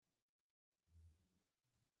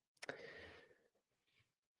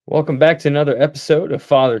Welcome back to another episode of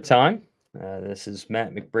Father Time. This is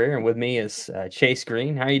Matt McBrayer, and with me is Chase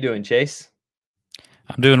Green. How are you doing, Chase?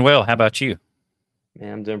 I'm doing well. How about you?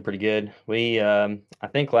 Man, I'm doing pretty good. I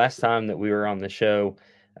think last time that we were on the show,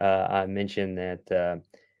 I mentioned that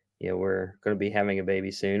we're going to be having a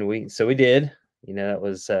baby soon. We did. That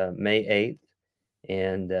was May 8th,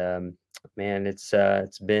 and man,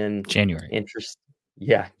 it's been January. interest.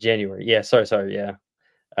 Yeah, January. Yeah, sorry. Yeah,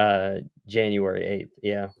 January 8th.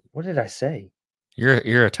 Yeah. What did I say?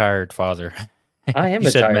 You're a tired father. I am You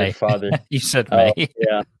a said tired May. father. You said Oh, May.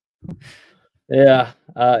 yeah. Yeah,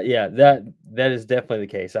 that is definitely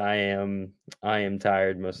the case. I am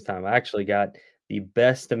tired most of the time. I actually got the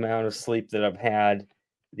best amount of sleep that I've had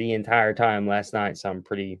the entire time last night, so I'm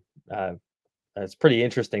pretty it's pretty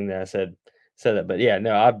interesting that I said that. But yeah,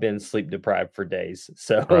 no, I've been sleep deprived for days.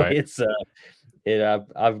 So Right.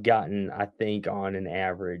 I've gotten, I think, on an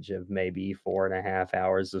average of maybe 4.5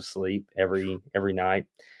 hours of sleep every night.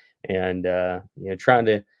 And trying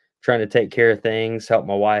to take care of things, help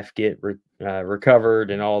my wife get recovered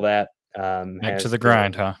and all that Back to has the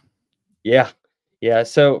grind, been. huh? Yeah, yeah.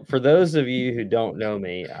 So for those of you who don't know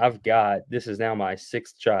me, this is now my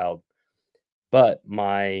sixth child, but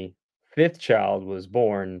my fifth child was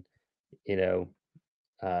born, you know,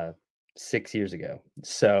 uh, 6 years ago.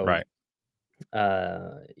 So Right.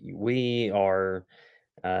 we are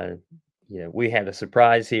uh, we had a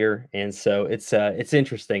surprise here, and so it's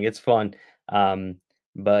interesting, it's fun.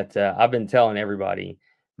 But I've been telling everybody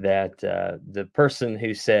that the person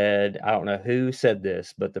who said, I don't know who said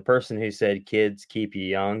this, but the person who said kids keep you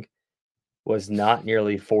young was not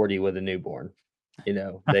nearly 40 with a newborn.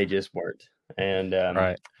 They just weren't. And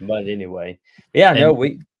Right. but anyway, yeah, no, And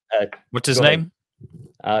we what's his go ahead. name?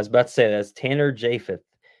 I was about to say that's Tanner Japheth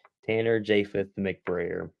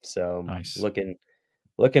McBrayer. So Nice.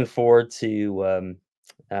 looking forward to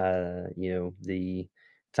the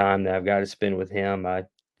time that I've got to spend with him. I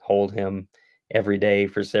hold him every day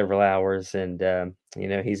for several hours, and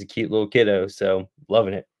he's a cute little kiddo, so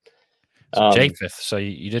loving it. So Um, Japheth. So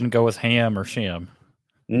you didn't go with Ham or Shem.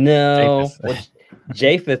 no, Japheth. what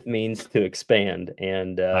Japheth means to expand,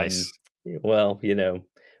 and Nice. well,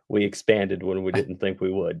 we expanded when we didn't think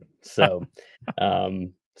we would. So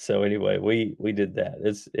anyway, we did that.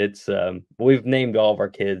 It's we've named all of our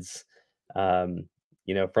kids, um,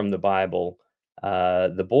 from the Bible.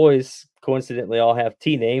 The boys coincidentally all have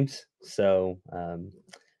T names. So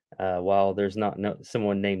while there's not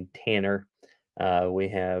someone named Tanner, we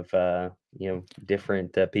have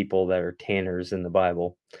different people that are Tanners in the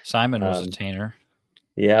Bible. Simon was a Um, Tanner.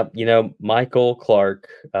 yeah, Michael Clark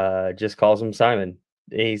just calls him Simon.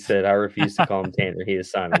 He said, "I refuse to call him Tanner. He is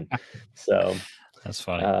Simon." So, That's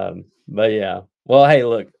funny. but yeah. Well, hey,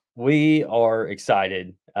 look, we are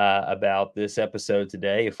excited about this episode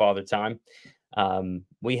today of Father Time.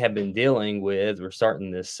 We have been dealing with. We're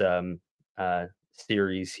starting this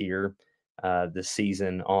series here this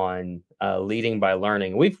season on leading by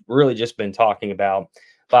learning. We've really just been talking about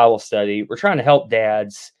Bible study. We're trying to help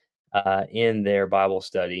dads in their Bible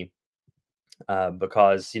study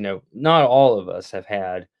because not all of us have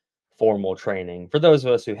had formal training. For those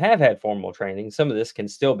of us who have had formal training, some of this can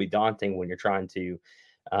still be daunting when you're trying to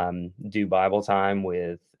do Bible time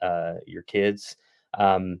with your kids.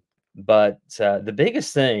 But the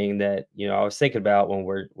biggest thing that I was thinking about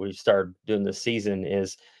when we started doing this season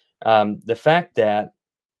is the fact that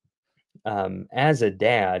as a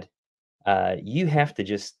dad, you have to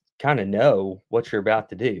just kind of know what you're about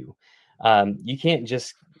to do. You can't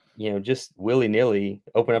just willy nilly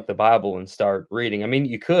open up the Bible and start reading. I mean,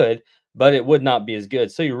 you could, but it would not be as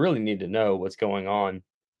good. So you really need to know what's going on.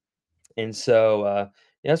 And so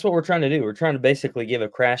yeah, that's what we're trying to do. We're trying to basically give a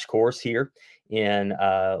crash course here in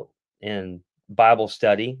Bible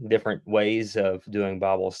study, different ways of doing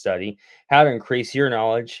Bible study, how to increase your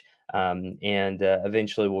knowledge, and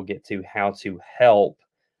eventually we'll get to how to help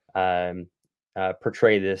um,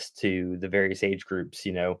 portray this to the various age groups.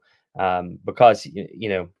 Because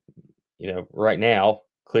right now,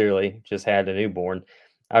 clearly, just had a newborn.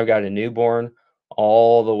 I've got a newborn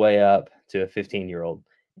all the way up to a 15-year-old,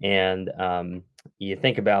 and you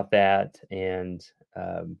think about that, and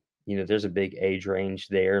there's a big age range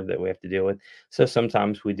there that we have to deal with. So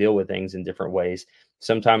sometimes we deal with things in different ways.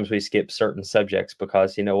 Sometimes we skip certain subjects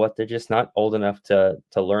because they're just not old enough to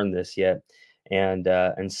learn this yet,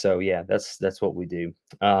 and so yeah, that's what we do.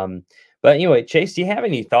 But anyway, Chase, do you have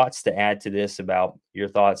any thoughts to add to this about your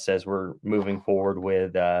thoughts as we're moving forward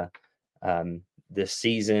with um, this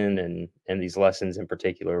season and these lessons in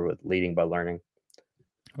particular with leading by learning?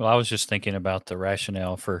 Well, I was just thinking about the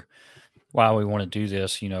rationale for why we want to do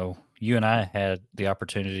this. you and I had the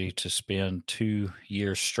opportunity to spend 2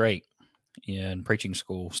 years straight in preaching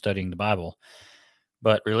school studying the Bible.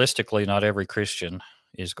 But realistically, not every Christian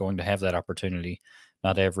is going to have that opportunity.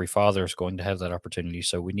 Not every father is going to have that opportunity.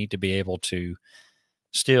 So we need to be able to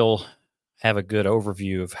still have a good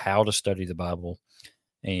overview of how to study the Bible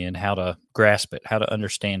and how to grasp it, how to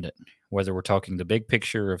understand it, whether we're talking the big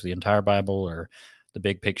picture of the entire Bible or the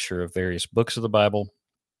big picture of various books of the Bible,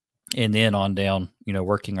 and then on down,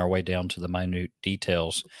 working our way down to the minute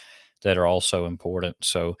details that are also important.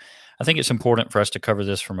 So I think it's important for us to cover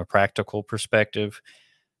this from a practical perspective.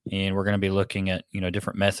 And we're going to be looking at,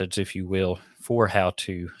 different methods, if you will, for how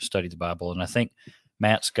to study the Bible. And I think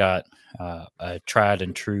Matt's got a tried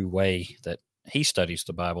and true way that he studies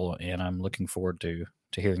the Bible, and I'm looking forward to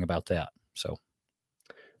hearing about that. So,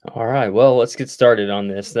 All right, well, let's get started on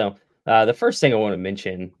this. Now, the first thing I want to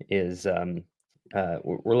mention is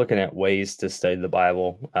we're looking at ways to study the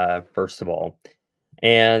Bible, first of all.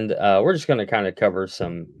 And we're just going to kind of cover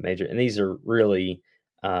some major, and these are really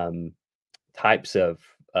types of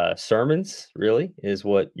sermons, really, is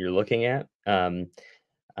what you're looking at.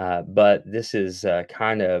 But this is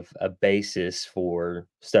kind of a basis for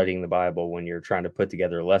studying the Bible when you're trying to put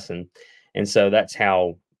together a lesson. And so that's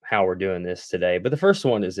how we're doing this today. But the first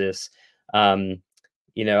one is this. Um,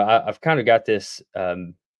 I've kind of got this.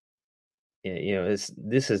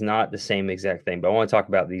 This is not the same exact thing, but I want to talk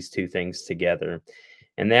about these two things together,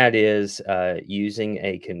 and that is using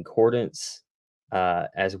a concordance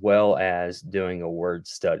as well as doing a word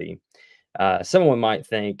study. Someone might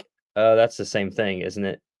think, "Oh, that's the same thing, isn't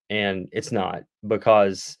it?" And it's not,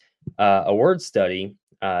 because a word study,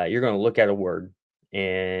 you're going to look at a word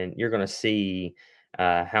and you're going to see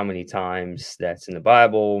how many times that's in the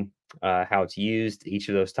Bible, how it's used each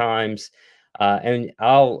of those times, and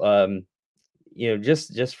I'll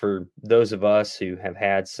just for those of us who have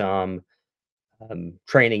had some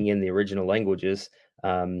training in the original languages.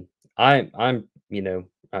 I'm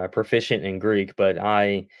proficient in Greek, but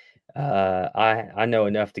I know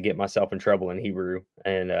enough to get myself in trouble in Hebrew,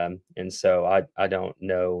 and so I don't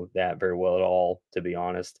know that very well at all, to be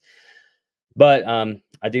honest. But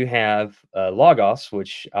I do have Logos,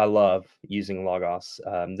 which I love using Logos.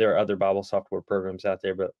 There are other Bible software programs out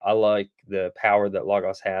there, but I like the power that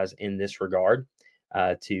Logos has in this regard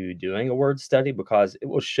to doing a word study, because it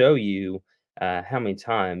will show you how many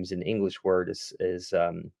times an English word is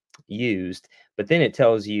used, but then it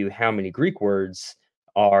tells you how many Greek words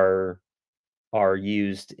are are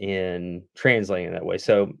used in translating that way.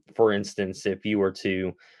 So, for instance, if you were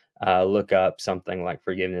to look up something like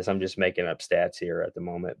forgiveness, I'm just making up stats here at the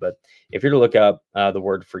moment, but if you're to look up the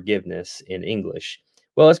word forgiveness in English,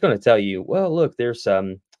 well, it's going to tell you, well, look, there's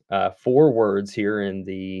some four words here in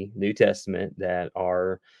the New Testament that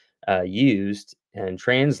are used and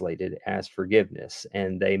translated as forgiveness,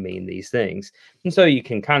 and they mean these things. And so you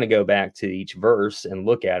can kind of go back to each verse and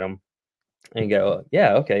look at them and go,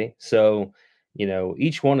 yeah, okay. So,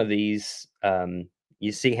 each one of these,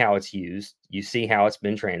 you see how it's used, you see how it's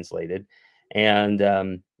been translated, and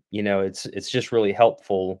it's just really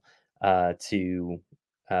helpful to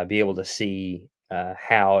be able to see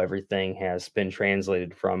how everything has been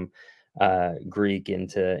translated from Greek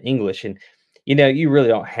into English, and you really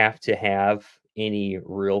don't have to have any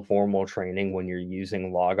real formal training when you're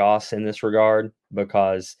using Logos in this regard,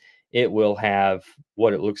 because it will have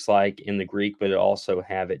what it looks like in the Greek, but it also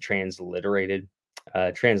have it transliterated.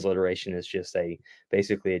 Transliteration is just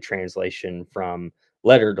basically a translation from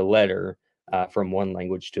letter to letter from one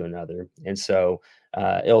language to another, and so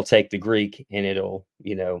it'll take the Greek and it'll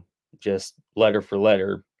just letter for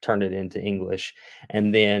letter turn it into English,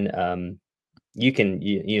 and then you can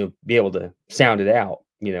be able to sound it out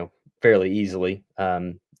fairly easily.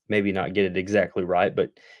 Maybe not get it exactly right,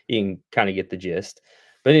 but you can kind of get the gist.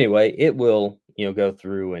 But anyway, it will go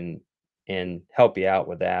through and help you out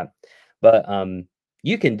with that. But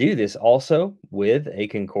you can do this also with a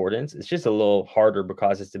concordance. It's just a little harder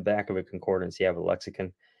because it's the back of a concordance. You have a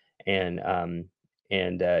lexicon, and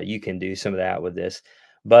you can do some of that with this.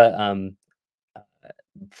 But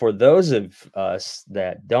for those of us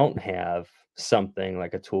that don't have something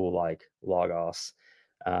like a tool like Logos,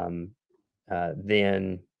 um,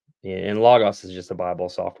 then and Logos is just a Bible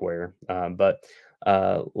software. But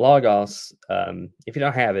Logos, if you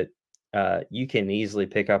don't have it, you can easily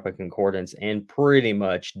pick up a concordance and pretty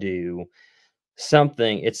much do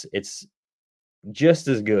something. It's just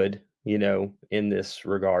as good, in this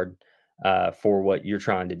regard for what you're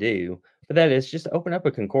trying to do. But that is just open up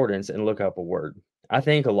a concordance and look up a word. I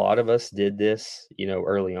think a lot of us did this,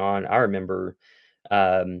 early on. I remember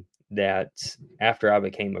that after I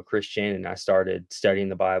became a Christian and I started studying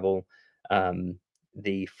the Bible,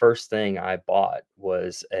 the first thing I bought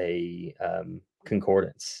was a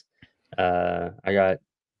concordance. I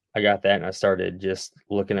got that and I started just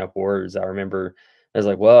looking up words. I remember I was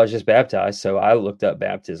like, well, I was just baptized. So I looked up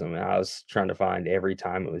baptism and I was trying to find every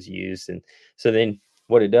time it was used. And so then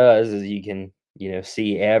what it does is you can,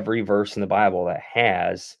 see every verse in the Bible that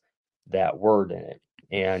has that word in it.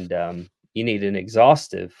 And you need an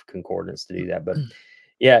exhaustive concordance to do that. But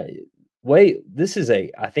yeah, this is I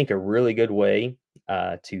think a really good way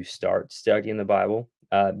to start studying the Bible.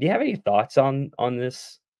 Do you have any thoughts on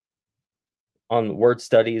this? On word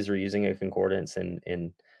studies or using a concordance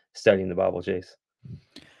in studying the Bible, Jace?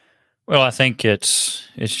 Well, I think it's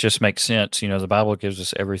just makes sense. The Bible gives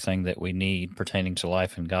us everything that we need pertaining to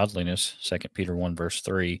life and godliness, 2 Peter 1, verse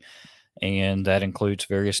 3, and that includes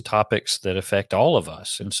various topics that affect all of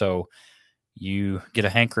us. And so you get a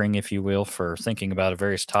hankering, if you will, for thinking about a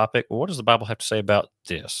various topic. Well, what does the Bible have to say about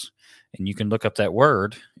this? And you can look up that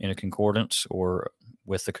word in a concordance or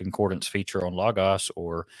with the concordance feature on Logos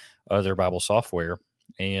or other Bible software,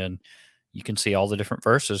 and you can see all the different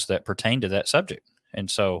verses that pertain to that subject. And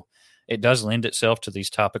so it does lend itself to these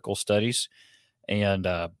topical studies, and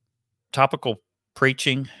topical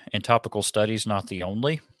preaching and topical studies not the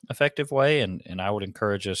only effective way. And I would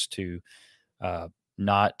encourage us to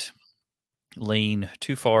not lean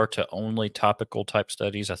too far to only topical type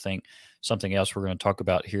studies. I think something else we're going to talk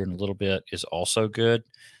about here in a little bit is also good,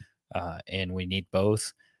 and we need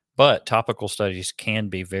both. But topical studies can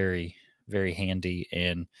be very, very handy.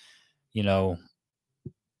 And,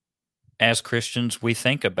 as Christians, we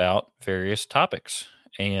think about various topics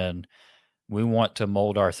and we want to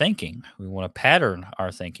mold our thinking. We want to pattern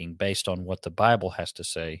our thinking based on what the Bible has to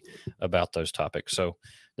say about those topics. So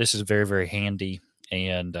this is very, very handy.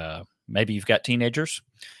 And maybe you've got teenagers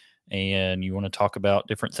and you want to talk about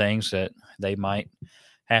different things that they might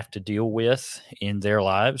have to deal with in their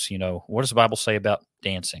lives. What does the Bible say about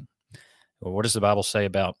dancing? Or what does the Bible say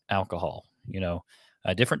about alcohol?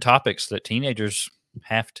 Different topics that teenagers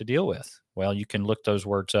have to deal with. Well, you can look those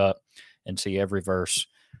words up and see every verse,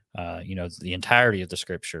 the entirety of the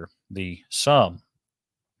scripture, the sum,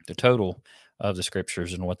 the total of the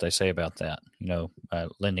scriptures and what they say about that,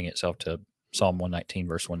 lending itself to Psalm 119,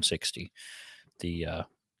 verse 160. The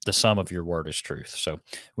sum of your word is truth. So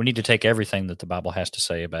we need to take everything that the Bible has to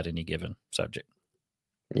say about any given subject.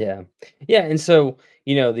 Yeah. Yeah. And so,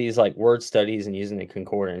 these like word studies and using the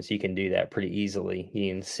concordance, you can do that pretty easily.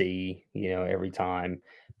 You can see, every time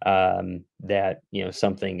that,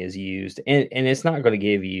 something is used. And it's not going to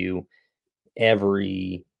give you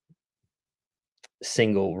every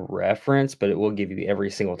single reference, but it will give you every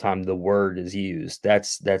single time the word is used.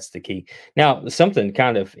 That's the key. Now, something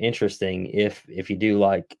kind of interesting, if you do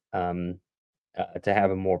like to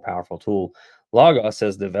have a more powerful tool, Logos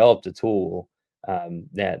has developed a tool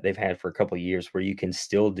that they've had for a couple of years where you can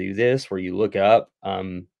still do this, where you look up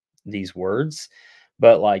these words,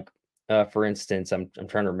 but like for instance, I'm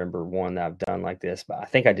trying to remember one that I've done like this, but I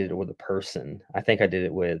think I did it with a person. I think I did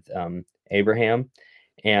it with Abraham,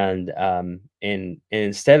 and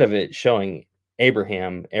instead of it showing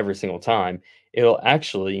Abraham every single time, it'll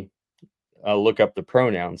actually look up the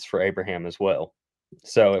pronouns for Abraham as well.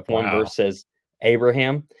 So if one Wow. verse says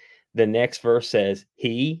Abraham, the next verse says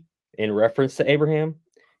he in reference to Abraham.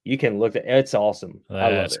 You can look at it's awesome. I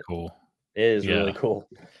love That's it. cool. It is really Yeah. cool.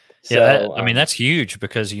 Yeah. So That's huge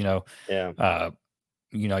because, yeah.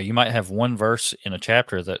 You might have one verse in a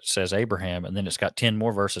chapter that says Abraham, and then it's got 10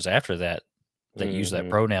 more verses after that use that Hmm.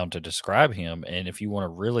 pronoun to describe him. And if you want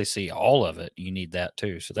to really see all of it, you need that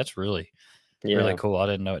too. So that's really, really Yeah. cool. I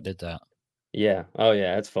didn't know it did that. Yeah. Oh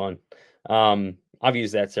yeah, it's fun. I've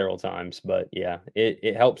used that several times, but yeah,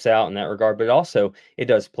 it helps out in that regard. But also it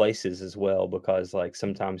does places as well because like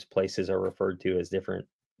sometimes places are referred to as different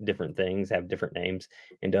things, have different names,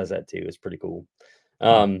 and does that too. It's pretty cool.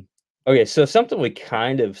 Huh. Okay, so something we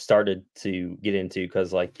kind of started to get into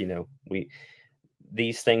because like, we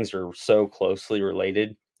these things are so closely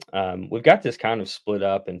related. We've got this kind of split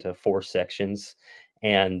up into four sections,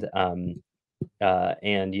 and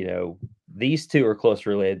these two are close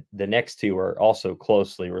related. The next two are also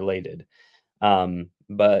closely related.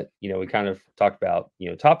 But we kind of talked about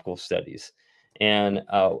topical studies, and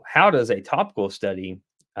how does a topical study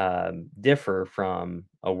differ from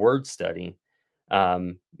a word study?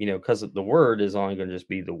 Because the word is only going to just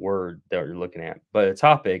be the word that you're looking at, but a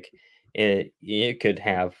topic, it could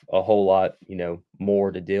have a whole lot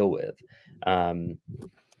more to deal with. Um,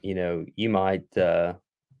 you might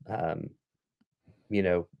um,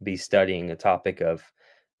 be studying a topic of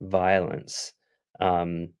violence,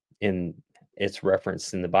 in it's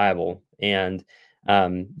referenced in the Bible, and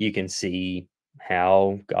you can see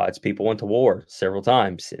how God's people went to war several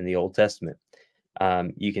times in the Old Testament.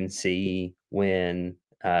 You can see when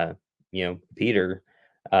Peter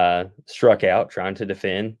struck out trying to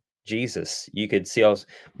defend Jesus. You could see also,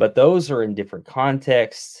 but those are in different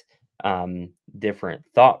contexts, different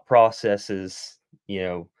thought processes.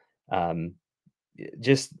 Um,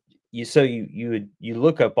 just you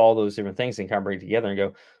look up all those different things and kind of bring it together and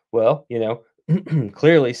go, well,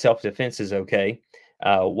 clearly self-defense is okay.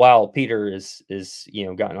 While Peter is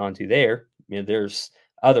gotten onto there, there's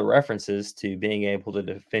other references to being able to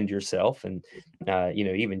defend yourself, and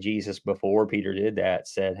even Jesus before Peter did that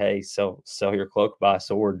said, hey, sell your cloak, buy a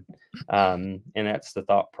sword. And that's the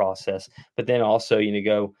thought process. But then also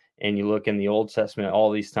go and you look in the Old Testament,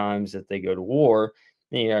 all these times that they go to war,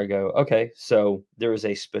 then you gotta go, okay, so there is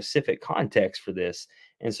a specific context for this.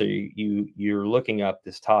 And so you're looking up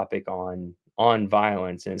this topic on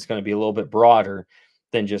violence, and it's going to be a little bit broader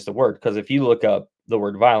than just a word. Because if you look up the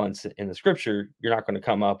word violence in the scripture, you're not going to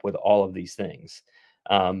come up with all of these things.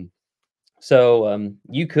 So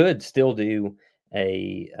you could still do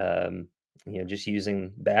a just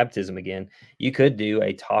using baptism again, you could do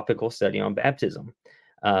a topical study on baptism.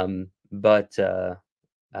 But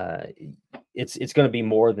it's going to be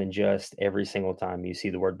more than just every single time you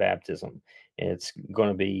see the word baptism. It's going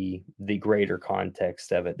to be the greater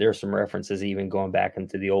context of it. There's some references even going back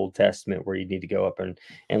into the Old Testament where you need to go up and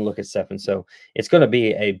look at stuff. And so it's going to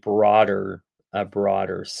be a broader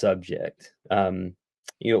subject. What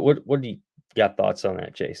do you got thoughts on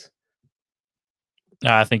that, Chase?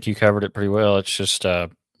 I think you covered it pretty well. It's just,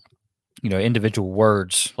 individual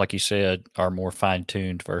words, like you said, are more fine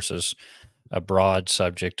tuned versus a broad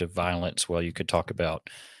subject of violence. Well, you could talk about,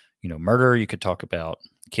 murder. You could talk about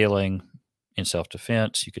killing in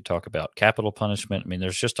self-defense. You could talk about capital punishment. I mean,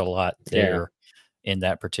 there's just a lot there in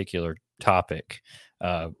that particular topic.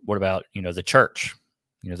 What about, the church?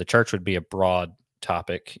 The church would be a broad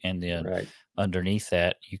topic. And then underneath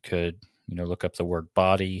that, you could, look up the word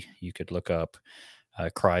body. You could look up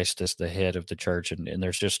Christ as the head of the church. And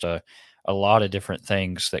there's just a lot of different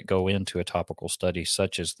things that go into a topical study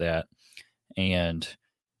such as that. And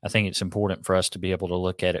I think it's important for us to be able to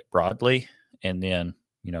look at it broadly and then,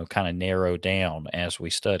 kind of narrow down as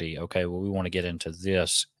we study. Okay, well, we want to get into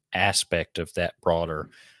this aspect of that broader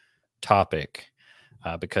topic.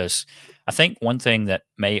 Because I think one thing that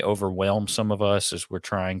may overwhelm some of us as we're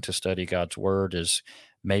trying to study God's word is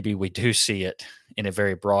maybe we do see it in a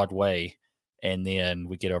very broad way, and then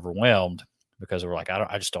we get overwhelmed because we're like,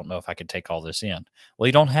 I just don't know if I can take all this in. Well,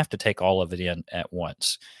 you don't have to take all of it in at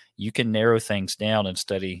once. You can narrow things down and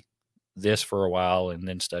study this for a while and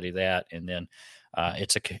then study that. And then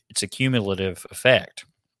it's a cumulative effect.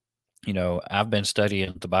 I've been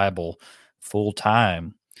studying the Bible full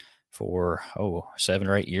time for 7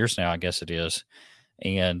 or 8 years now, I guess it is.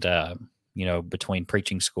 And, between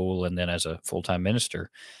preaching school and then as a full-time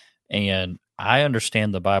minister. And I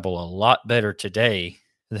understand the Bible a lot better today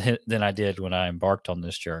than I did when I embarked on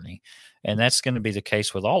this journey. And that's going to be the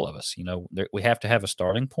case with all of us. We have to have a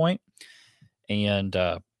starting point, and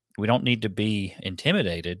we don't need to be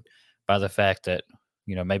intimidated by the fact that,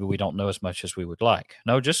 maybe we don't know as much as we would like.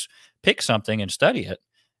 No, just pick something and study it.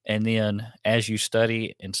 And then as you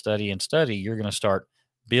study and study and study, you're going to start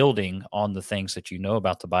building on the things that you know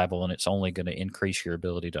about the Bible, and it's only going to increase your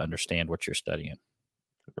ability to understand what you're studying.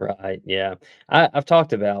 Right. Yeah. I've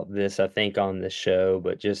talked about this, I think, on this show,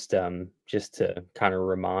 but just to kind of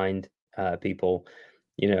remind people,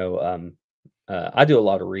 I do a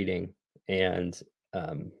lot of reading, and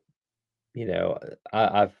um,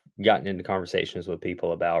 I've gotten into conversations with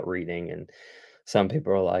people about reading, and some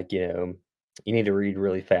people are like, you need to read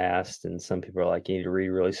really fast, and some people are like, you need to read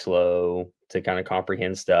really slow to kind of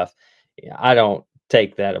comprehend stuff. Yeah, I don't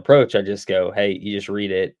take that approach. I just go, hey, you just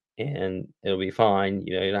read it and it'll be fine.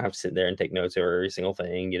 You don't have to sit there and take notes over every single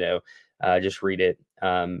thing. Just read it.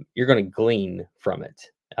 You're going to glean from it.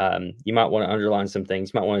 You might want to underline some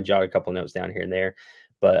things. You might want to jot a couple notes down here and there.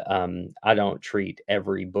 But I don't treat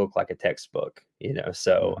every book like a textbook.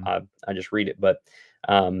 So I just read it. But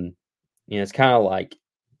it's kind of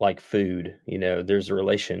like food. There's a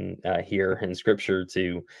relation here in Scripture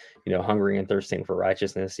to hungering and thirsting for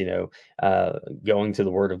righteousness. Going to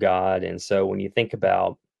the Word of God. And so when you think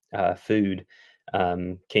about food,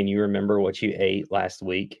 can you remember what you ate last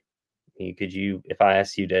week? If I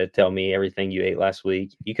asked you to tell me everything you ate last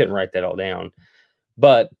week, you couldn't write that all down.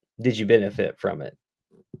 But did you benefit from it?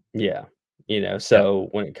 Yeah. So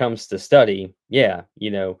when it comes to study,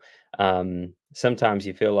 sometimes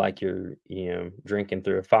you feel like you're, drinking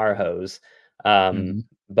through a fire hose. Um, Hmm.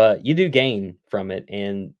 but you do gain from it,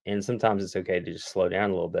 and sometimes it's okay to just slow down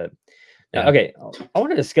a little bit. Now, Yeah. okay, I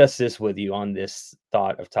want to discuss this with you on this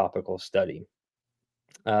thought of topical study.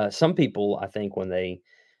 Some people, I think, when they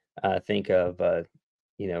think of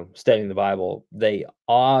studying the Bible, they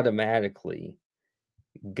automatically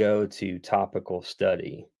go to topical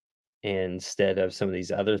study instead of some of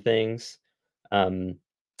these other things. Um,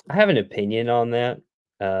 I have an opinion on that.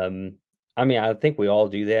 Um, I mean, I think we all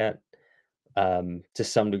do that to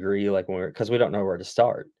some degree, like when we're because we don't know where to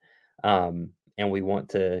start, and we want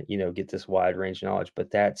to, get this wide range of knowledge.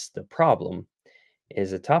 But that's the problem: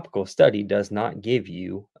 is a topical study does not give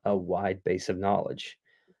you a wide base of knowledge.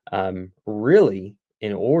 Really,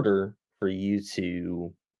 in order for you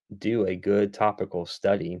to do a good topical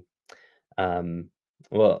study, um,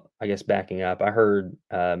 well, I guess backing up, I heard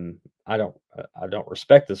I don't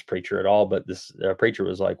respect this preacher at all, but this preacher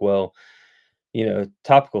was like, well,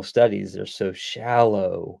 topical studies are so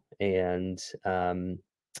shallow, and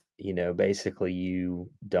basically you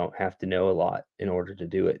don't have to know a lot in order to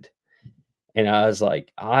do it. And I was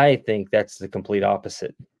like, I think that's the complete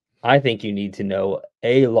opposite. I think you need to know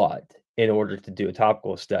a lot in order to do a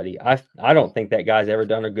topical study. I don't think that guy's ever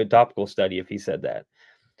done a good topical study if he said that,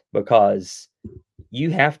 because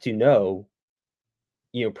you have to know,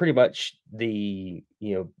 pretty much the,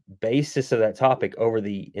 basis of that topic over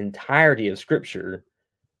the entirety of scripture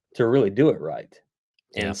to really do it right.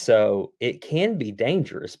 Yeah. And so it can be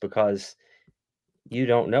dangerous because you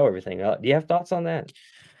don't know everything. Do you have thoughts on that?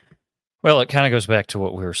 Well, it kind of goes back to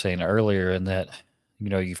what we were saying earlier, in that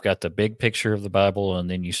you've got the big picture of the Bible, and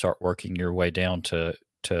then you start working your way down to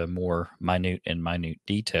more minute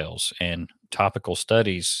details. And topical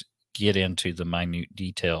studies get into the minute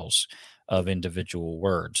details of individual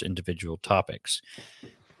words, individual topics,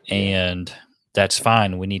 Yeah. and that's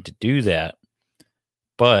fine. We need to do that,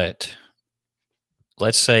 but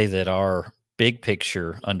let's say that our big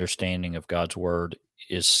picture understanding of God's word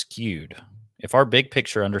is skewed. If our big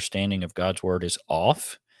picture understanding of God's word is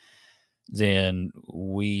off, then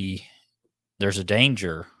there's a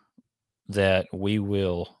danger that we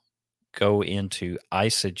will go into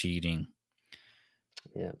eisegeting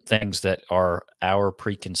Yeah. things that are our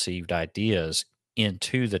preconceived ideas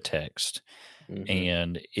into the text. Hmm.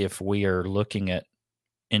 And if we are looking at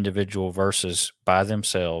individual verses by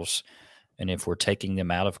themselves, and if we're taking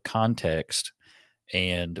them out of context,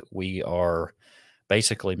 and we are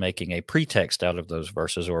basically making a pretext out of those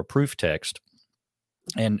verses, or a proof text.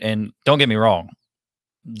 And don't get me wrong,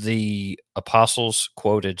 the apostles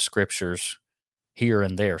quoted scriptures here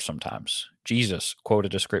and there sometimes. Jesus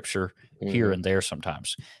quoted a scripture here Hmm. and there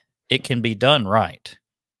sometimes. It can be done right.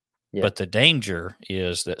 Yeah. But the danger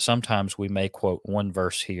is that sometimes we may quote one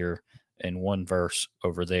verse here and one verse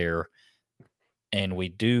over there, and we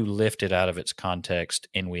do lift it out of its context,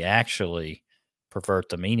 and we actually pervert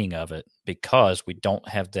the meaning of it because we don't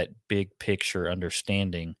have that big picture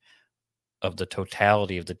understanding of the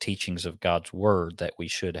totality of the teachings of God's word that we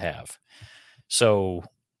should have. So,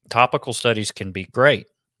 topical studies can be great.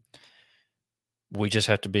 We just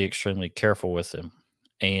have to be extremely careful with them.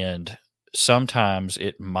 And sometimes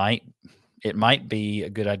it might be a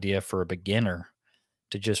good idea for a beginner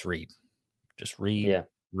to just read. Just read, Yeah.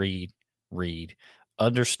 read, read.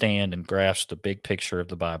 Understand and grasp the big picture of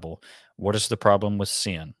the Bible. What is the problem with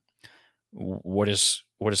sin? What is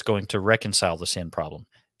going to reconcile the sin problem?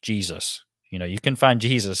 Jesus. You can find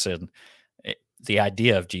Jesus in the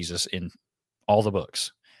idea of Jesus in all the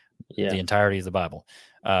books, Yeah. the entirety of the Bible.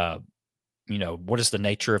 Uh, what is the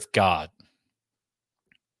nature of God?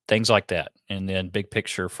 Things like that. And then big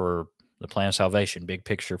picture for the plan of salvation, big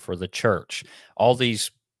picture for the church. All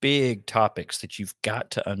these big topics that you've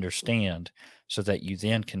got to understand so that you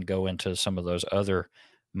then can go into some of those other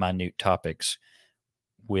minute topics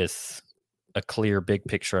with a clear big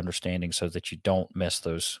picture understanding so that you don't mess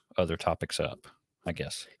those other topics up, I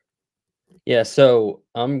guess. Yeah, so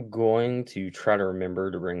I'm going to try to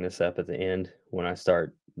remember to bring this up at the end when I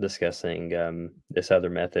start discussing this other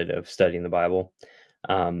method of studying the Bible.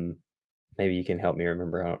 Um, Maybe you can help me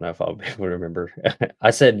remember. I don't know if I'll be able to remember.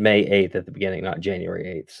 I said May 8th at the beginning, not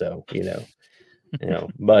January 8th. So,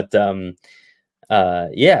 but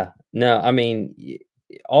yeah, no, I mean,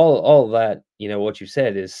 all of that, what you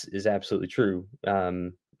said is absolutely true.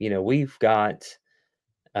 Um, we've got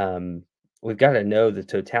to know the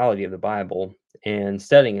totality of the Bible, and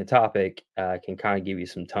studying a topic can kind of give you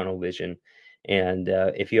some tunnel vision. And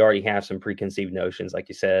if you already have some preconceived notions, like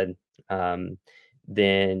you said, um,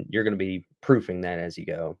 then you're going to be proofing that as you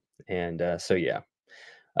go. And so, yeah.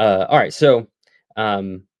 All right. So,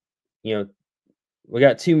 um, you know, we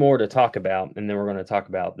got two more to talk about, and then we're going to talk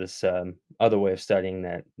about this other way of studying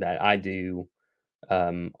that I do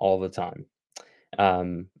all the time.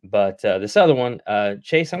 But this other one,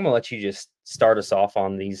 Chase, I'm going to let you just start us off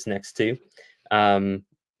on these next two.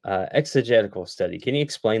 Exegetical study. Can you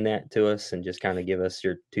explain that to us and just kind of give us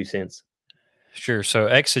your 2 cents? Sure. So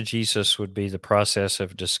exegesis would be the process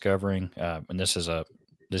of discovering, and this is a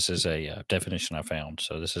definition I found,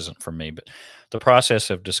 so this isn't from me, but the process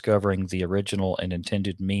of discovering the original and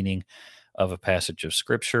intended meaning of a passage of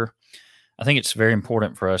Scripture. I think it's very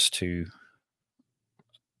important for us to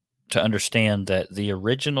understand that the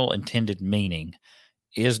original intended meaning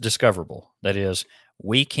is discoverable. That is,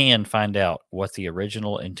 we can find out what the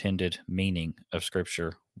original intended meaning of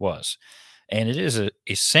Scripture was. And it is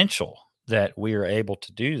essential that we are able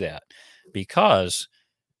to do that because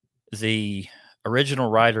the original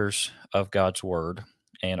writers of God's Word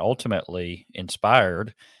and ultimately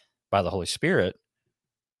inspired by the Holy Spirit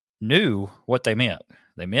knew what they meant.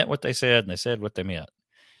 They meant what they said, and they said what they meant.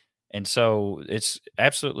 And so it's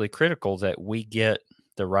absolutely critical that we get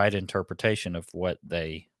the right interpretation of what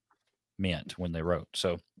they meant when they wrote.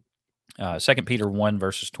 So 2 Peter 1,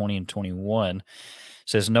 verses 20 and 21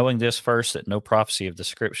 says, knowing this first, that no prophecy of the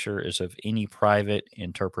Scripture is of any private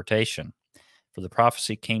interpretation. For the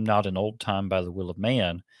prophecy came not in old time by the will of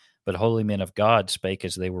man, but holy men of God spake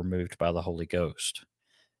as they were moved by the Holy Ghost.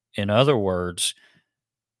 In other words,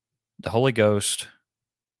 the Holy Ghost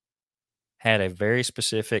had a very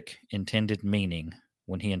specific intended meaning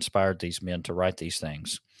when he inspired these men to write these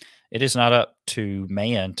things. It is not up to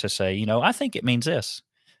man to say, I think it means this.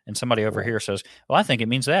 And somebody over here says, well, I think it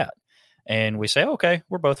means that. And we say, okay,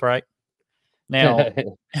 we're both right. Now,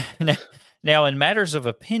 now in matters of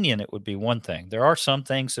opinion, it would be one thing. There are some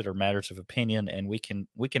things that are matters of opinion, and we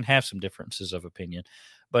can have some differences of opinion.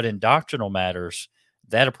 But in doctrinal matters,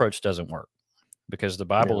 that approach doesn't work because the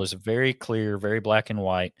Bible is very clear, very black and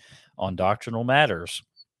white on doctrinal matters,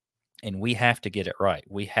 and we have to get it right.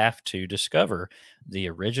 We have to discover the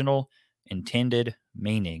original intended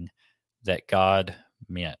meaning that God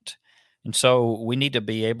meant. And so we need to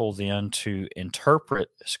be able then to interpret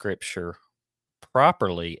Scripture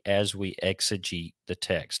properly as we exegete the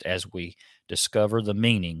text, as we discover the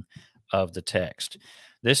meaning of the text.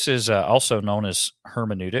 This is also known as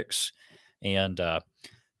hermeneutics, and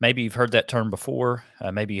maybe you've heard that term before,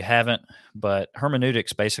 maybe you haven't, but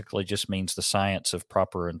hermeneutics basically just means the science of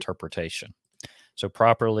proper interpretation. So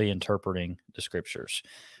properly interpreting the Scriptures.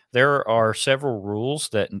 There are several rules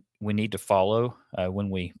that we need to follow when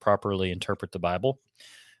we properly interpret the Bible.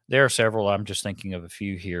 There are several. I'm just thinking of a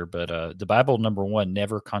few here, but the Bible, number one,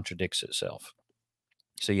 never contradicts itself.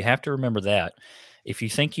 So you have to remember that. If you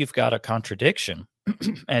think you've got a contradiction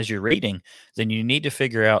as you're reading, then you need to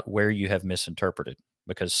figure out where you have misinterpreted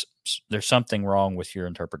because there's something wrong with your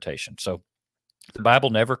interpretation. So the Bible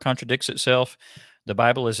never contradicts itself. The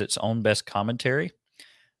Bible is its own best commentary.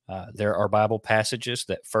 There are Bible passages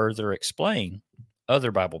that further explain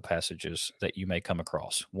other Bible passages that you may come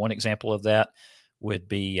across. One example of that would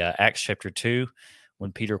be Acts chapter 2,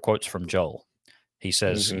 when Peter quotes from Joel. He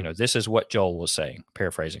says, this is what Joel was saying,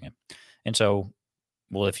 paraphrasing him. And so,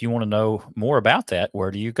 well, if you want to know more about that,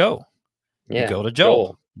 where do you go? You go to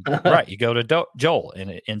Joel. Right, you go to Joel, and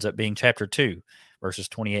it ends up being chapter 2, verses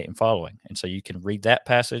 28 and following. And so you can read that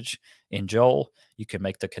passage in Joel. You can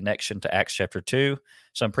make the connection to Acts chapter 2.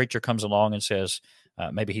 Some preacher comes along and says,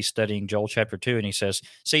 maybe he's studying Joel chapter 2, and he says,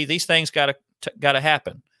 see, these things got to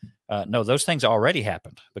happen. No, those things already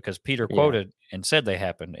happened because Peter quoted and said they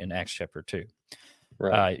happened in Acts chapter 2.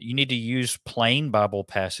 Right. You need to use plain Bible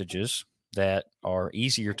passages that are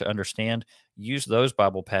easier to understand. Use those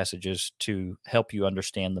Bible passages to help you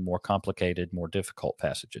understand the more complicated, more difficult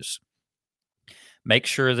passages. Make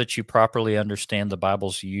sure that you properly understand the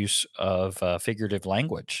Bible's use of figurative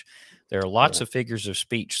language. There are lots of figures of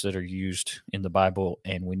speech that are used in the Bible,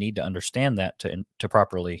 and we need to understand that to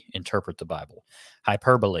properly interpret the Bible.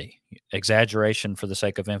 Hyperbole, exaggeration for the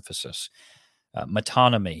sake of emphasis,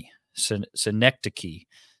 metonymy, synecdoche,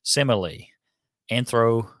 simile,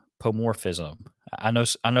 anthropomorphism. I know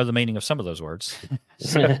the meaning of some of those words.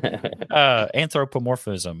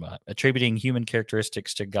 Anthropomorphism, attributing human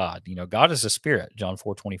characteristics to God. God is a spirit, John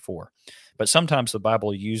 4:24. But sometimes the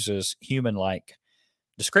Bible uses human-like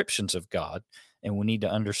descriptions of God, and we need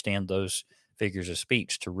to understand those figures of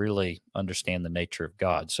speech to really understand the nature of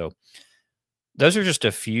God. So those are just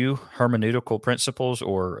a few hermeneutical principles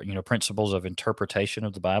or principles of interpretation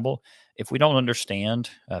of the Bible. If we don't understand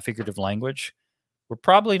figurative language, we're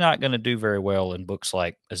probably not going to do very well in books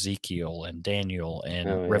like Ezekiel and Daniel and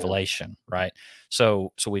Oh yeah. Revelation, right?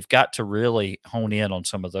 So we've got to really hone in on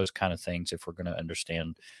some of those kind of things if we're going to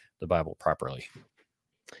understand the Bible properly.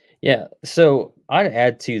 Yeah. So I'd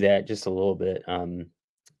add to that just a little bit. I'm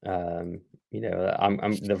the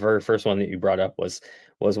very first one that you brought up was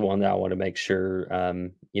one that I want to make sure.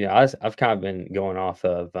 I've kind of been going off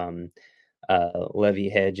of Levy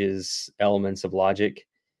Hedges' Elements of Logic,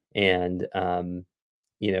 and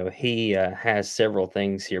he has several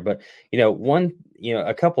things here, but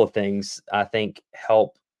a couple of things I think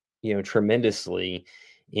help tremendously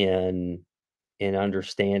in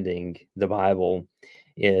understanding the Bible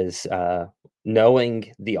is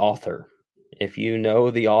knowing the author. If you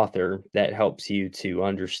know the author, that helps you to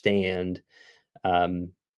understand,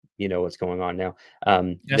 what's going on now.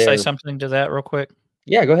 Can I say There, something to that real quick?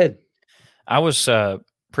 yeah, go ahead. I was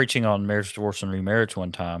preaching on marriage, divorce, and remarriage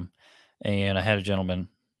one time, and I had a gentleman,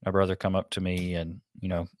 a brother, come up to me and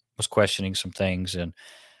was questioning some things, and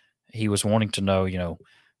he was wanting to know,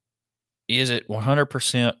 is it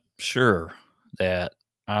 100% sure that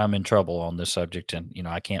I'm in trouble on this subject, and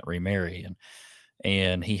I can't remarry,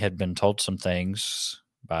 and he had been told some things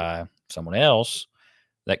by someone else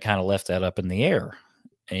that kind of left that up in the air,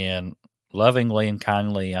 and lovingly and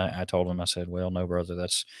kindly, I told him, I said, well, no, brother,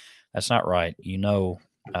 that's not right.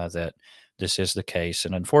 That this is the case.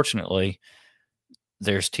 And unfortunately,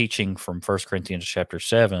 there's teaching from 1 Corinthians chapter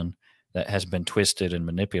 7 that has been twisted and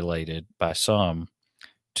manipulated by some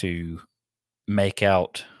to make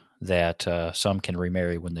out that some can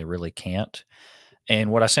remarry when they really can't. And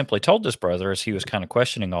what I simply told this brother as he was kind of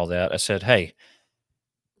questioning all that, I said, hey,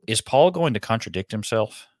 is Paul going to contradict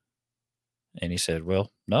himself? And he said,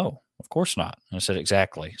 well, no, of course not. And I said,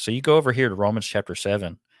 exactly. So you go over here to Romans chapter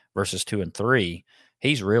 7, verses 2 and 3.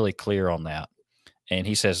 He's really clear on that. And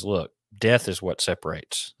he says, look, death is what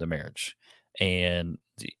separates the marriage. And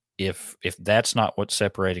if that's not what's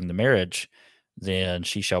separating the marriage, then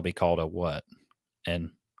she shall be called a what?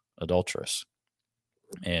 An adulteress.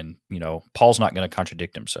 And, Paul's not going to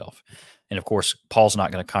contradict himself. And of course, Paul's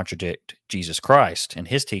not going to contradict Jesus Christ and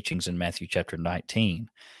his teachings in Matthew chapter 19.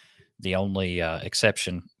 The only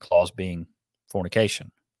exception clause being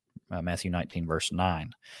fornication, Matthew 19, verse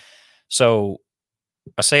 9. So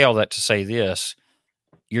I say all that to say this.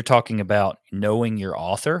 You're talking about knowing your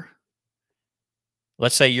author.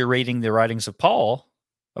 Let's say you're reading the writings of Paul.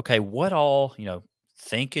 Okay, what all,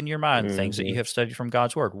 think in your mind, things that you have studied from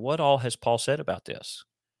God's word. What all has Paul said about this?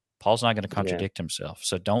 Paul's not going to contradict himself.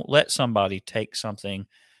 So don't let somebody take something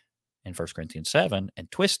in 1 Corinthians 7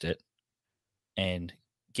 and twist it and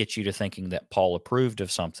get you to thinking that Paul approved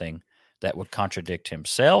of something that would contradict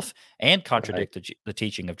himself and contradict the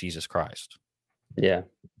teaching of Jesus Christ. Yeah.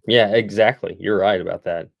 Yeah, exactly. You're right about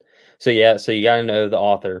that. So you got to know the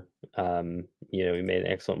author. We made an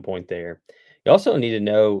excellent point there. You also need to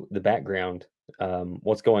know the background,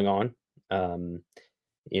 what's going on.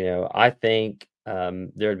 I think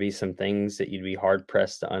there would be some things that you'd be hard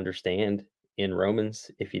pressed to understand in Romans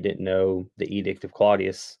if you didn't know the Edict of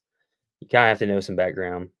Claudius. You kind of have to know some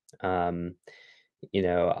background. I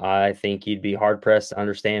think you'd be hard pressed to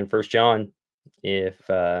understand First John if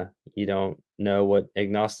you don't know what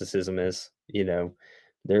agnosticism is.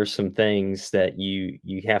 There's some things that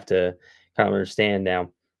you have to kind of understand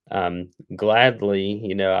now.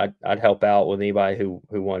 Gladly, I'd help out with anybody who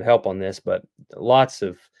want help on this, but lots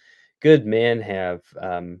of good men have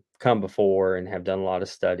come before and have done a lot of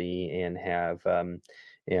study and have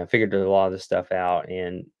figured a lot of this stuff out,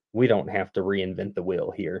 and we don't have to reinvent the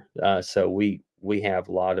wheel here. So we have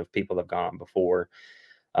a lot of people that have gone before.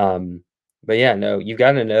 But yeah, no, you've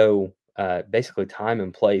got to know basically time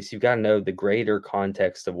and place. You've got to know the greater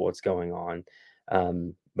context of what's going on.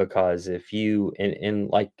 Because if you, and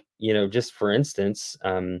like, just for instance,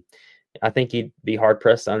 I think you'd be hard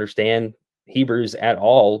pressed to understand Hebrews at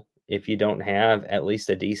all if you don't have at least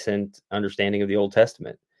a decent understanding of the Old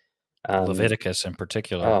Testament. Leviticus in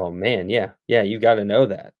particular. Oh man, yeah. Yeah, you've got to know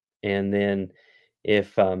that. And then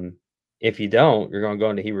if you don't, you're going to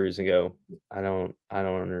go into Hebrews and go, I don't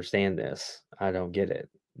understand this. I don't get it,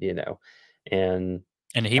 And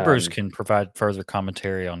Hebrews can provide further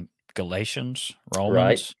commentary on Galatians,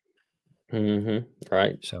 right. Romans.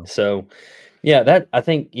 Right. So yeah, that I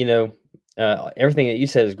think, everything that you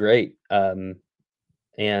said is great. And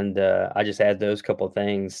I just add those couple of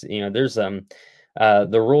things. There's the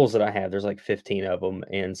rules that I have, there's like 15 of them,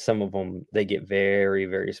 and some of them they get very,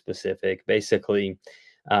 very specific. Basically,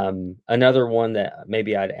 another one that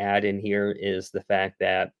maybe I'd add in here is the fact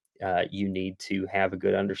that you need to have a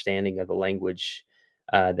good understanding of the language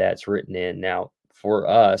that's written in. Now, for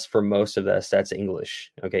us, for most of us, that's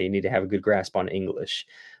English. Okay, you need to have a good grasp on English.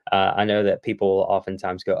 I know that people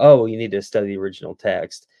oftentimes go, "Oh, well, you need to study the original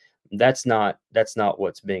text." That's not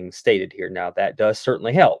what's being stated here. Now, that does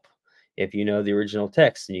certainly help if you know the original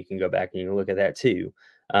text, and you can go back and you can look at that too.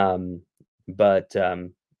 Um, but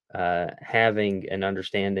having an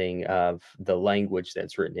understanding of the language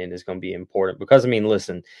that's written in is going to be important because, I mean,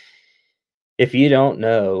 listen, if you don't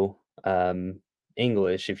know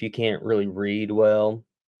English, if you can't really read well,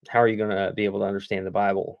 how are you going to be able to understand the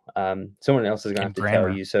Bible? Someone else is going to have And to tell grammar.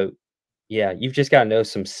 you. So, yeah, you've just got to know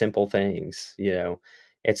some simple things.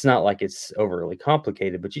 It's not like it's overly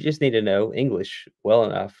complicated, but you just need to know English well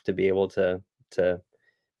enough to be able to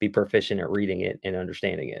be proficient at reading it and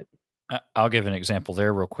understanding it. I'll give an example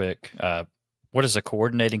there real quick. What is a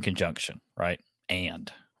coordinating conjunction, right?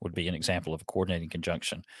 And would be an example of a coordinating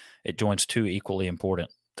conjunction. It joins two equally important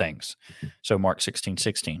things. So Mark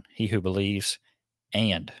 16:16, he who believes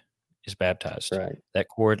and is baptized. Right. That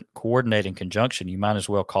coordinating conjunction, you might as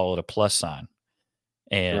well call it a plus sign.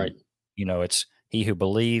 And, Right. it's he who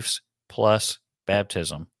believes plus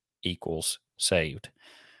baptism equals saved.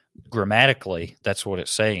 Grammatically, that's what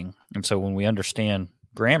it's saying. And so when we understand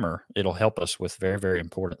grammar, it'll help us with very, very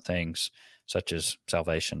important things such as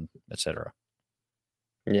salvation, etc.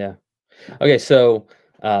 Yeah. Okay, so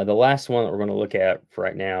the last one that we're going to look at for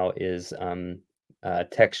right now is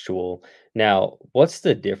textual. Now, what's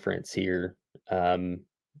the difference here? Um,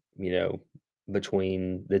 you know,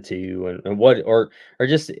 between the two, and what, or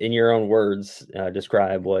just in your own words,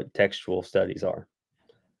 describe what textual studies are.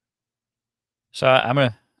 So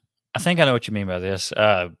I think I know what you mean by this.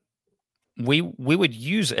 We would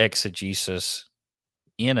use exegesis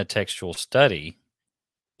in a textual study,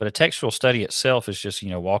 but a textual study itself is just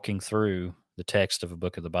walking through the text of a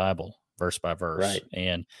book of the Bible verse by verse. Right.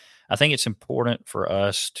 And I think it's important for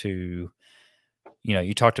us to,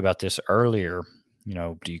 you talked about this earlier.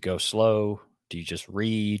 Do you go slow? Do you just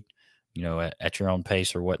read? At your own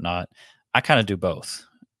pace or whatnot? I kind of do both.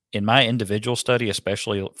 In my individual study,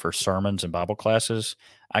 especially for sermons and Bible classes,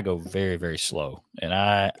 I go very, very slow, and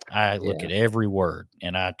I look Yeah. at every word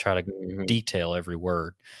and I try to Mhm. detail every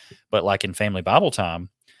word. But like in family Bible time,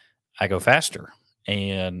 I go faster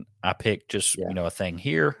and I pick just, Yeah. a thing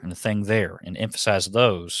here and a thing there and emphasize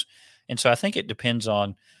those. And so I think it depends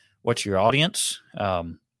on what's your audience,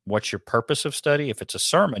 what's your purpose of study. If it's a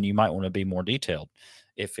sermon, you might want to be more detailed.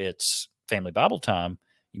 If it's family Bible time,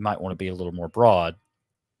 you might want to be a little more broad.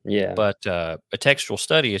 Yeah. But a textual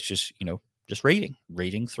study is just, just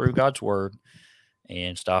reading through God's word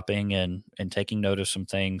and stopping and taking note of some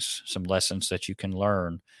things, some lessons that you can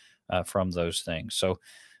learn from those things. So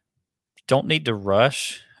don't need to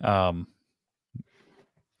rush. I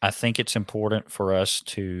think it's important for us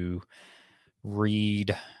to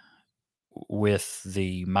read with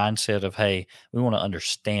the mindset of, hey, we want to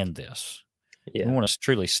understand this. We Yeah. want to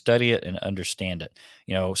truly study it and understand it.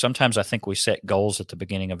 Sometimes I think we set goals at the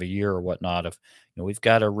beginning of a year or whatnot of, we've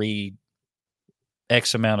got to read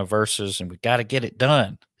X amount of verses and we've got to get it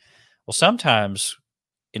done. Well, sometimes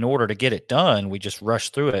in order to get it done, we just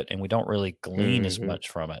rush through it and we don't really glean as Hmm. much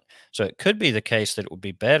from it. So it could be the case that it would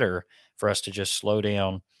be better for us to just slow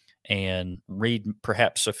down and read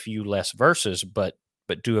perhaps a few less verses, but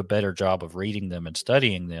do a better job of reading them and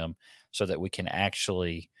studying them so that we can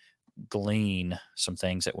actually glean some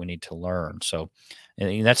things that we need to learn. So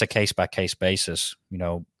and that's a case by case basis,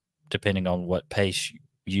 depending on what pace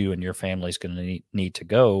you and your family is going to need to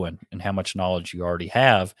go and how much knowledge you already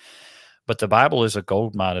have. But the Bible is a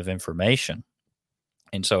gold mine of information.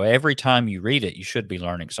 And so every time you read it, you should be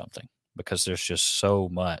learning something because there's just so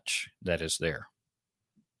much that is there.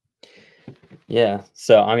 Yeah.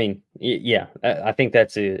 So, I mean, yeah, I think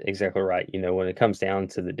that's exactly right. When it comes down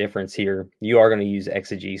to the difference here, you are going to use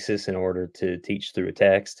exegesis in order to teach through a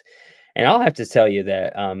text. And I'll have to tell you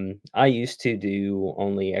that I used to do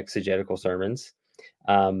only exegetical sermons,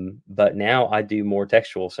 but now I do more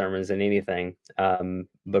textual sermons than anything,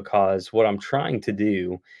 because what I'm trying to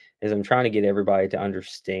do is I'm trying to get everybody to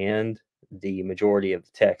understand the majority of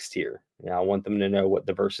the text here. I want them to know what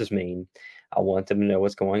the verses mean. I want them to know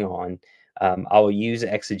what's going on. I will use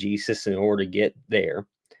exegesis in order to get there.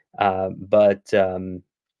 But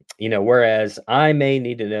whereas I may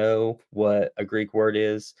need to know what a Greek word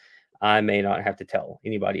is, I may not have to tell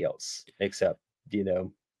anybody else except, you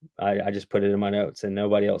know, I just put it in my notes and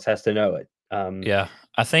nobody else has to know it. Yeah,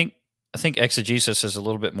 I think exegesis is a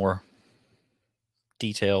little bit more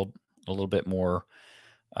detailed, a little bit more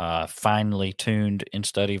finely tuned in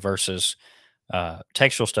study versus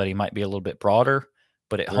textual study might be a little bit broader,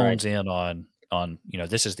 but it Right. hones in on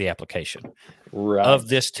this is the application of Right.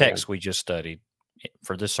 this Yeah. text we just studied.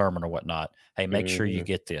 for this sermon or whatnot. Hey, make sure you Mhm.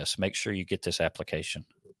 get this. Make sure you get this application.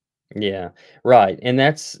 Yeah, right, and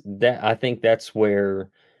I think that's where,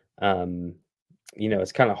 um,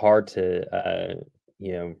 it's kinda hard to,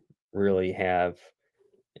 you know, really have,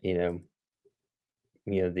 you know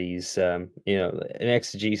these, an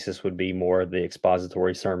exegesis would be more of the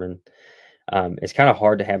expository sermon. It's kind of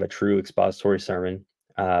hard to have a true expository sermon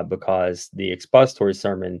because the expository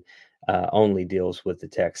sermon only deals with the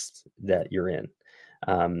text that you're in.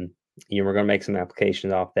 Um, we're going to make some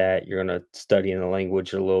applications off that. You're going to study in the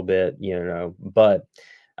language a little bit, but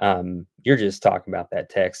you're just talking about that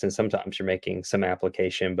text, and sometimes you're making some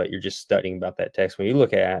application, but you're just studying about that text. When you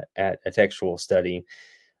look at a textual study,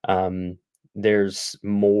 um, there's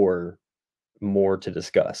more to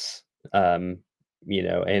discuss. Um,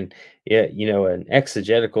 and yeah, an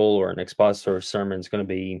exegetical or an expository sermon is going to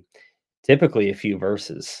be typically a few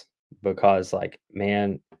verses because, like,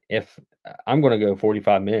 man, if I'm going to go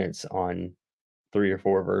 45 minutes on 3 or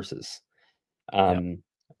 4 verses, Yep. um,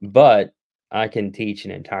 but I can teach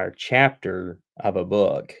an entire chapter of a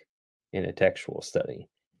book in a textual study,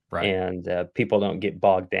 Right. and people don't get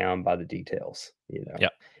bogged down by the details,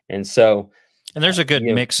 Yep. and so, And there's a good you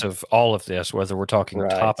know, mix of all of this, whether we're talking right,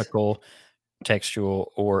 topical,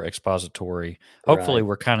 textual, or expository. Hopefully, right.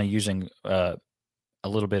 we're kind of using a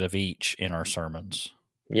little bit of each in our sermons.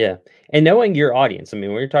 Yeah, and knowing your audience, I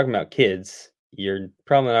mean, when you're talking about kids, you're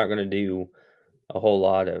probably not gonna do a whole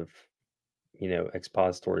lot of,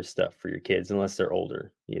 expository stuff for your kids unless they're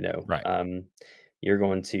older, Right. you're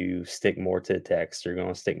going to stick more to text, you're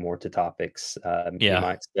gonna stick more to topics, you Yeah.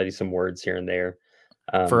 might study some words here and there,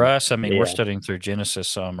 For um, us, I mean, we're yeah, studying through Genesis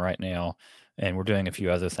some right now, and we're doing a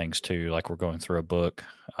few other things too, like we're going through a book.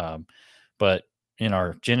 Um, but in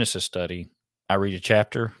our Genesis study, I read a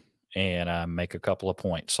chapter and I make a couple of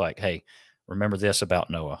points like, hey, remember this about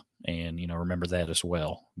Noah, and remember that as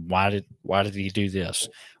well. Why did he do this?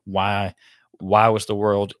 Why why was the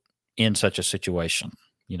world in such a situation?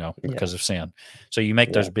 yeah, Because of sin. So you make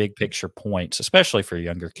yeah, those big picture points, especially for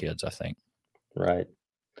younger kids, I think. right.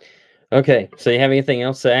 Okay, so you have anything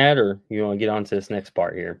else to add, or you wanna get on to this next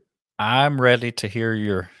part here? I'm ready to hear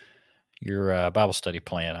your Bible study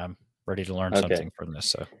plan. I'm ready to learn Okay. something from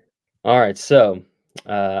this. So, Alright, so,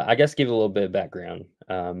 I guess give a little bit of background.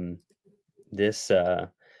 This, so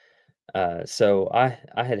I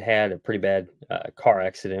had a pretty bad car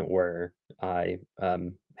accident where I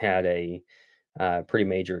had a pretty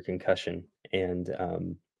major concussion, and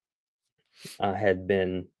I had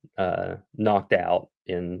been knocked out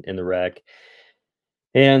in the wreck,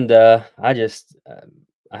 and I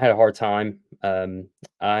had a hard time.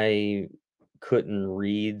 I couldn't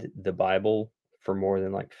read the Bible for more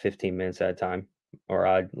than like 15 minutes at a time, or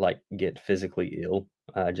I'd like get physically ill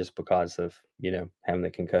just because of having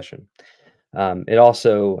the concussion. It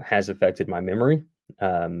also has affected my memory.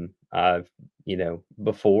 I've,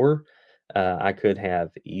 before I could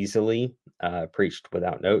have easily preached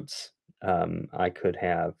without notes. I could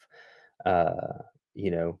have, uh,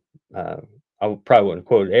 you know, uh, probably wouldn't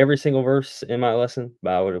quote every single verse in my lesson,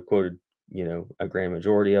 but I would have quoted, a grand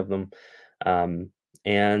majority of them. Um,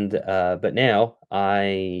 but now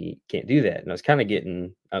I can't do that, and I was kind of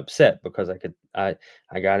getting upset because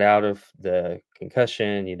I got out of the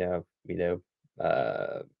concussion.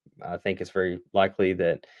 Uh, I think it's very likely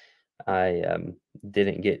that I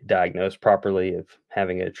didn't get diagnosed properly of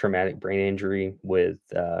having a traumatic brain injury with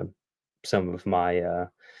some of my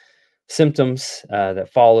symptoms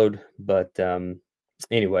that followed. But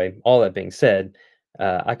anyway, all that being said,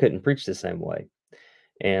 I couldn't preach the same way,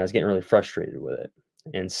 and I was getting really frustrated with it.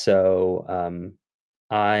 And so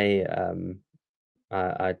I, um,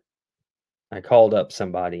 I I called up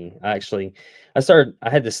somebody. I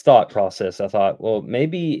had this thought process. I thought, well,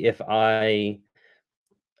 maybe if I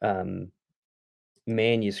um,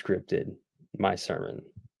 manuscripted my sermon,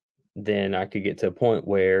 then I could get to a point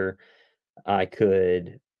where I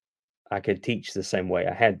could I could teach the same way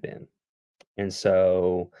I had been. And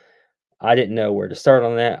so I didn't know where to start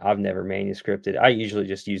on that. I've never manuscripted. I usually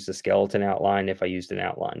just use the skeleton outline if I used an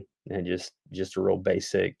outline, and just a real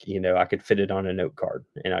basic, I could fit it on a note card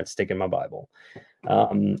and I'd stick in my Bible.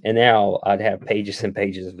 And now I'd have pages and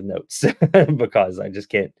pages of notes because I just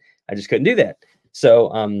couldn't do that.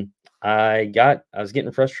 So I was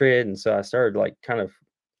getting frustrated, and so I started like kind of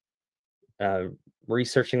uh,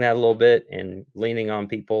 researching that a little bit and leaning on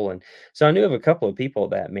people. And so I knew of a couple of people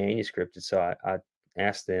that manuscripted. So I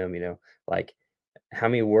asked them, like, how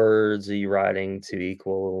many words are you writing to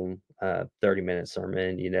equal 30-minute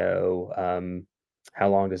sermon? How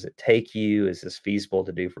long does it take you? Is this feasible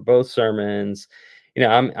to do for both sermons?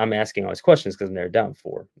 I'm asking all these questions because I've never done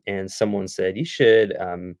before. And someone said, you should,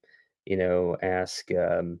 ask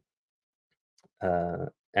uh,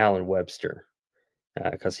 Alan Webster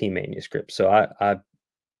because he manuscript. So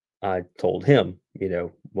I told him,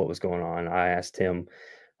 what was going on. I asked him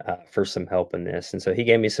for some help in this, and so he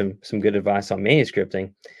gave me some good advice on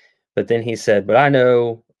manuscripting. But then he said, "But I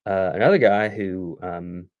know another guy who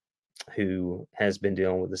has been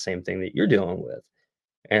dealing with the same thing that you're dealing with."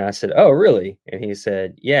 And I said, "Oh, really?" And he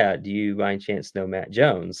said, "Yeah. Do you by any chance know Matt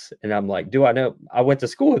Jones?" And I'm like, "Do I know? I went to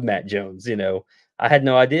school with Matt Jones. I had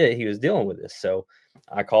no idea he was dealing with this." So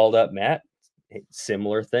I called up Matt.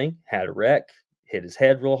 Similar thing. Had a wreck, hit his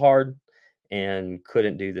head real hard, and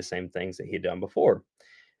couldn't do the same things that he'd done before.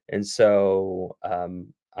 And so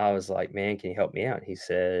I was like, "Man, can you help me out?" He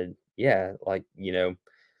said, "Yeah, like,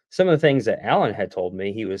 some of the things that Alan had told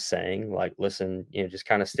me, he was saying, like, listen, just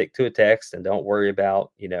kind of stick to a text and don't worry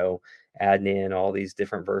about, adding in all these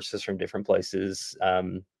different verses from different places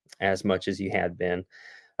as much as you had been.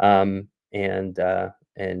 And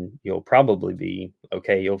you'll probably be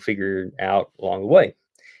okay. You'll figure it out along the way."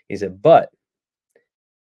 He said, "But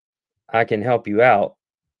I can help you out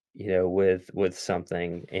with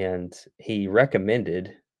something," and he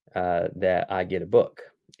recommended that I get a book,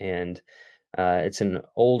 and it's an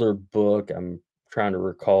older book. I'm trying to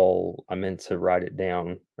recall. I meant to write it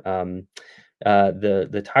down.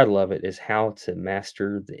 The title of it is "How to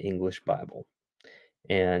Master the English Bible,"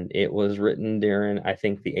 and it was written during, I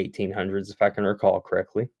think, the 1800s, if I can recall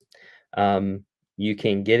correctly. You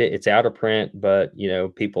can get it; it's out of print, but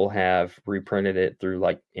people have reprinted it through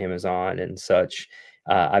like Amazon and such.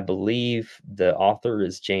 I believe the author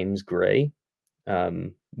is James Gray.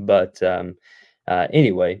 But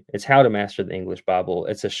anyway, it's How to Master the English Bible.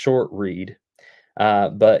 It's a short read,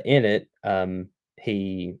 but in it,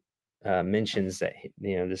 he mentions that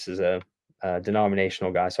this is a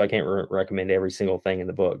denominational guy, so I can't recommend every single thing in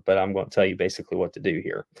the book, but I'm going to tell you basically what to do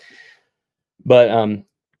here. But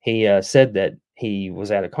he said that he was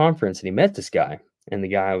at a conference and he met this guy, and the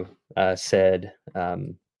guy said,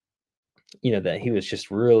 that he was just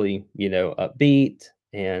really, upbeat,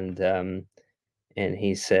 and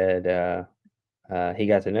he said he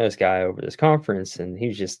got to know this guy over this conference, and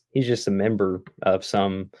he's just a member of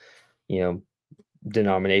some, you know,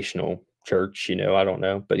 denominational church. I don't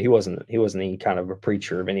know, but he wasn't any kind of a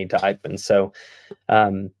preacher of any type, and so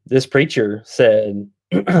this preacher said,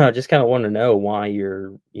 I just kind of want to know why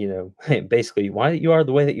you're, basically why you are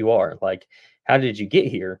the way that you are. Like, how did you get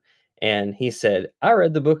here? And he said, I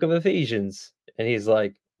read the book of Ephesians. And he's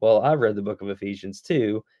like, well, I read the book of Ephesians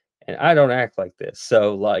too, and I don't act like this.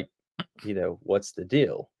 So, like, what's the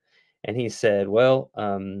deal? And he said, well,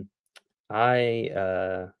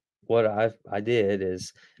 I, what I did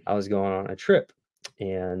is I was going on a trip,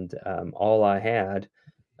 and all I had,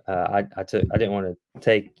 I didn't want to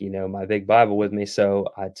take my big Bible with me, so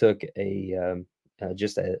I took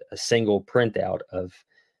just a single printout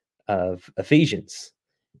of Ephesians.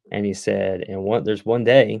 And he said, and there's one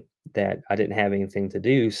day that I didn't have anything to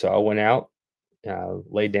do, so I went out,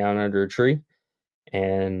 laid down under a tree,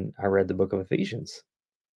 and I read the book of Ephesians.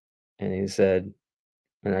 And he said,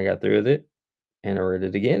 and I got through with it, and I read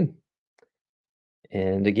it again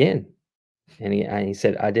and again. And he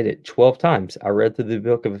said, I did it 12 times. I read through the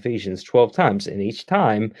book of Ephesians 12 times. And each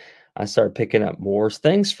time I started picking up more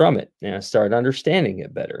things from it, and I started understanding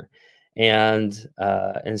it better. And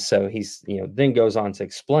so he's, then goes on to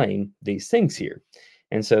explain these things here.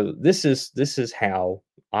 And so this is how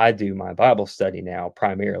I do my Bible study now,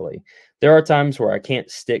 primarily. There are times where I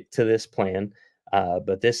can't stick to this plan,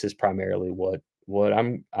 but this is primarily what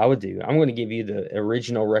I would do. I'm going to give you the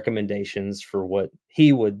original recommendations for what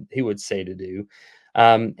he would say to do,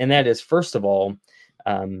 and that is, first of all,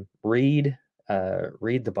 read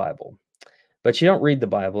the Bible. But you don't read the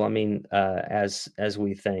Bible, I mean, as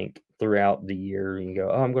we think throughout the year. You go,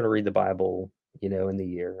 oh, I'm going to read the Bible, in the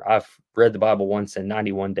year. I've read the Bible once in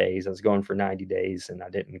 91 days. I was going for 90 days and I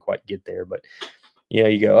didn't quite get there, but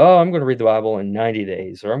you go, oh, I'm going to read the Bible in 90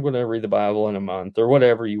 days, or I'm going to read the Bible in a month, or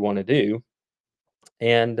whatever you want to do.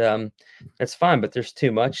 And that's fine, but there's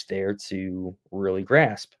too much there to really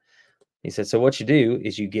grasp. He said, so what you do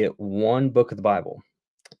is you get one book of the Bible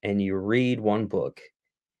and you read one book,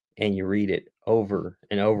 and you read it over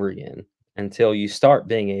and over again until you start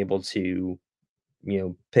being able to,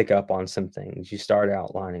 pick up on some things. You start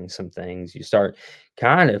outlining some things. You start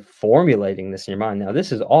kind of formulating this in your mind. Now,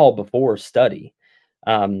 this is all before study,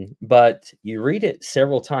 but you read it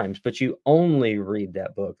several times, but you only read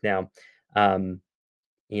that book. Now, um,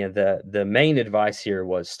 the main advice here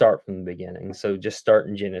was start from the beginning. So just start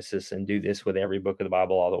in Genesis and do this with every book of the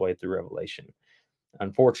Bible all the way through Revelation.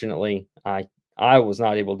 Unfortunately, I was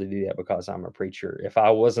not able to do that because I'm a preacher. If I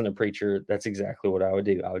wasn't a preacher, that's exactly what I would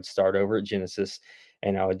do. I would start over at Genesis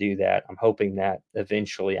and I would do that. I'm hoping that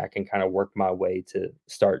eventually I can kind of work my way to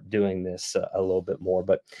start doing this a little bit more.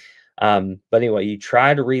 But anyway, you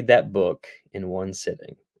try to read that book in one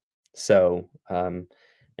sitting. So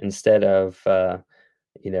instead of I'm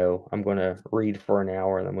going to read for an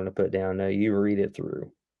hour and I'm going to put down. No, you read it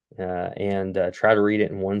through and try to read it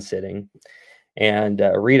in one sitting and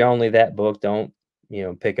read only that book. Don't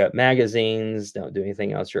pick up magazines. Don't do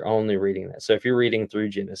anything else. You're only reading that. So if you're reading through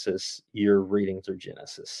Genesis, you're reading through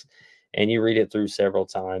Genesis, and you read it through several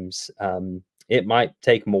times. It might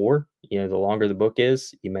take more. The longer the book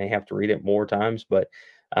is, you may have to read it more times. But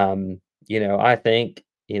I think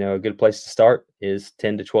a good place to start is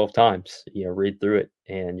 10 to 12 times. Read through it,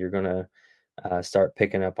 and you're gonna start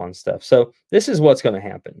picking up on stuff. So this is what's going to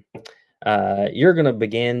happen. You're going to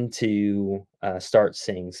begin to start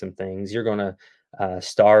seeing some things. You're going to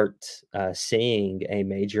start seeing a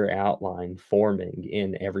major outline forming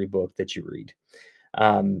in every book that you read.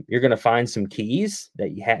 You're going to find some keys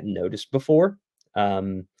that you hadn't noticed before.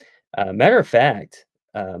 Matter of fact,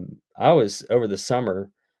 I was over the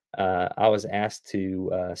summer, I was asked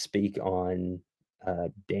to speak on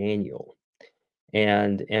Daniel.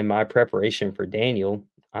 And in my preparation for Daniel,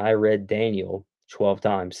 I read Daniel 12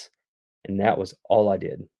 times, and that was all I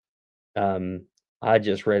did. Um, I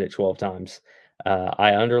just read it 12 times.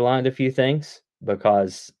 I underlined a few things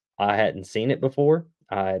because I hadn't seen it before.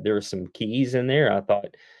 There were some keys in there. I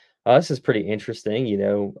thought, oh, this is pretty interesting.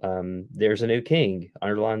 There's a new king.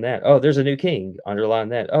 Underline that. Oh, there's a new king. Underline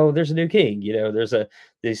that. Oh, there's a new king. There's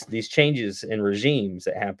these changes in regimes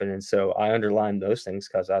that happen, and so I underlined those things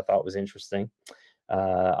because I thought it was interesting.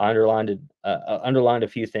 I underlined a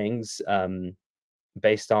few things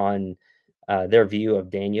based on their view of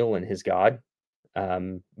Daniel and his God,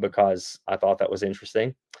 because I thought that was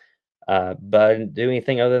interesting. But I didn't do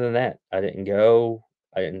anything other than that. I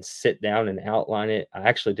didn't sit down and outline it. I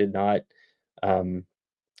actually did not um,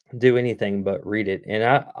 do anything but read it. And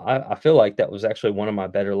I feel like that was actually one of my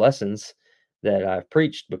better lessons that I've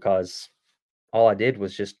preached, because all I did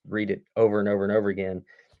was just read it over and over and over again.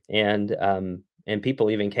 And people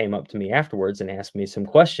even came up to me afterwards and asked me some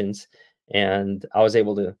questions, and I was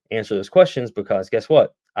able to answer those questions because guess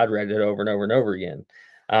what? I'd read it over and over and over again.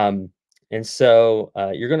 Um, and so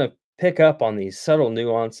you're going to pick up on these subtle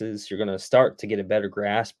nuances. You're going to start to get a better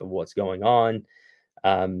grasp of what's going on.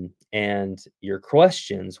 And your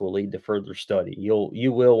questions will lead to further study.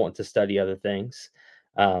 You will want to study other things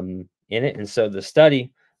in it, and so the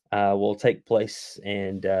study will take place,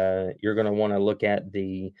 and you're going to want to look at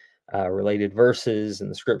the related verses and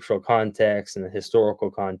the scriptural context and the historical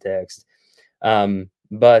context.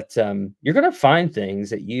 But you're going to find things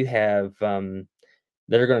that you have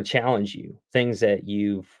that are going to challenge you, things that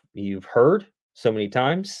you've heard so many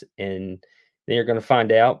times, and then you're going to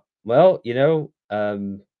find out, well,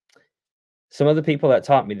 some of the people that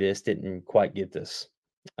taught me this didn't quite get this.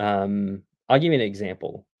 I'll give you an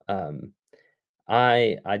example.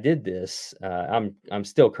 I did this. I'm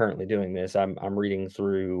still currently doing this. I'm reading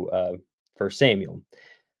through First Samuel.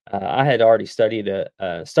 I had already started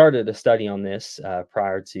a study on this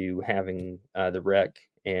prior to having the wreck,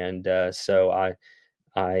 and so I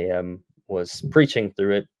was preaching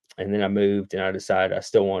through it, and then I moved, and I decided I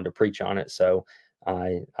still wanted to preach on it, so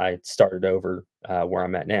I started over where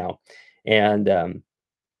I'm at now. And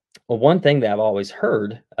well, one thing that I've always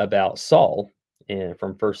heard about Saul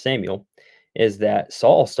from First Samuel is that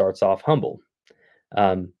Saul starts off humble.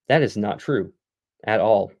 That is not true at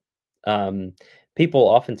all. Um, People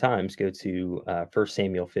oftentimes go to 1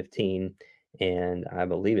 Samuel 15, and I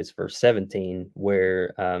believe it's verse 17,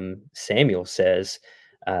 where Samuel says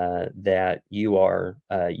that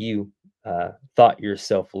you thought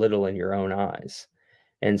yourself little in your own eyes.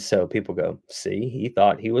 And so people go, see, he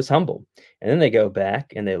thought he was humble. And then they go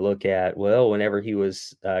back and they look at, well, whenever he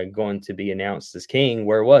was going to be announced as king,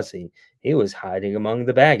 where was he? He was hiding among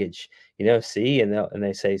the baggage, see, and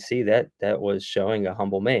they say, see, that was showing a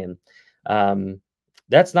humble man.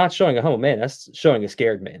 That's not showing a humble man. That's showing a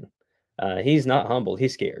scared man. He's not humble.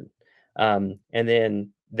 He's scared. And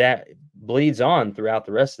then that bleeds on throughout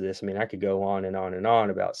the rest of this. I mean, I could go on and on and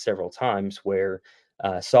on about several times where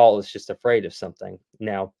Saul is just afraid of something.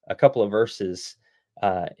 Now, a couple of verses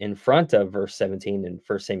in front of verse 17 in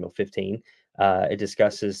 1 Samuel 15, it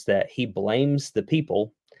discusses that he blames the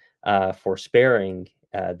people for sparing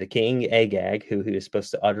the king Agag, who he was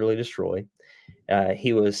supposed to utterly destroy.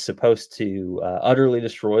 He was supposed to utterly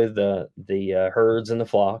destroy the herds and the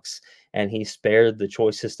flocks, and he spared the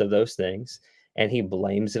choicest of those things. and he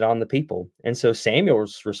blames it on the people. And so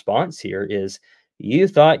Samuel's response here is, you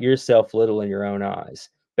thought yourself little in your own eyes.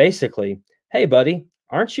 Basically, hey, buddy,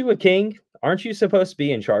 aren't you a king? Aren't you supposed to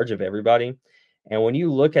be in charge of everybody? And when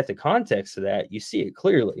you look at the context of that, you see it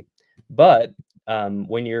clearly. But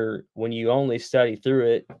when you only study through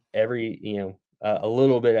it every a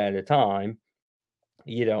little bit at a time,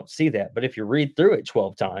 you don't see that. But if you read through it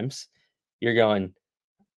 12 times, you're going,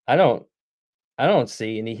 I don't I don't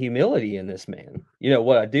see any humility in this man.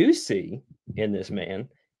 What I do see in this man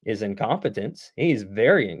is incompetence. He's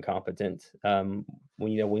very incompetent. When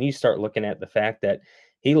you start looking at the fact that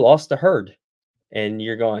he lost a herd, and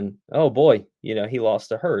you're going, oh boy, he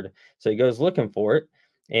lost a herd. So he goes looking for it,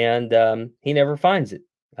 and he never finds it.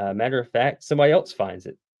 Matter of fact, somebody else finds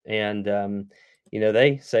it, and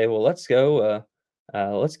they say, well, let's go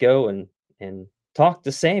and talk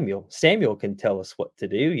to Samuel. Samuel can tell us what to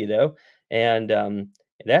do. And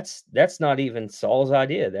that's not even Saul's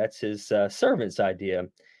idea. That's his servant's idea.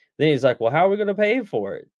 Then he's like, well, how are we going to pay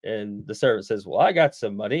for it? And the servant says, well, I got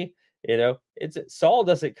some money. It's Saul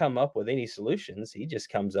doesn't come up with any solutions. He just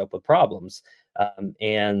comes up with problems.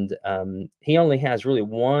 And he only has really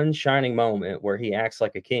one shining moment where he acts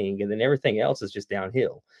like a king, and then everything else is just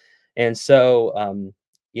downhill. And so,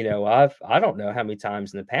 I don't know how many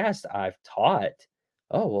times in the past I've taught,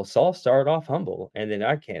 oh, well, Saul started off humble, and then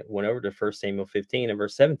I went over to 1 Samuel 15 and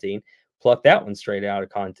verse 17, plucked that one straight out of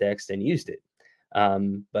context and used it.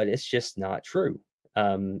 But it's just not true.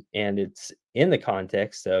 And it's in the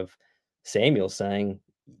context of Samuel saying,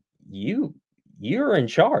 you're in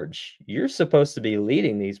charge. You're supposed to be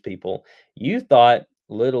leading these people. You thought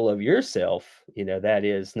little of yourself, that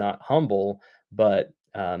is not humble, but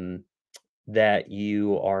that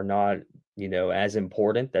you are not, as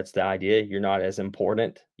important. That's the idea. You're not as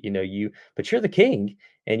important, but you're the king,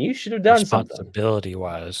 and you should have done something. Responsibility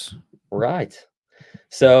wise. Right.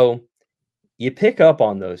 So you pick up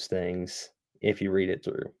on those things if you read it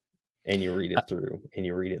through, and you read it through, and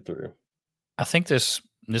you read it through. I think this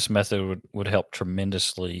method would help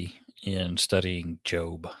tremendously in studying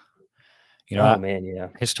Job. Yeah.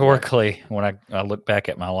 Historically, when I look back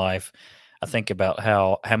at my life, I think about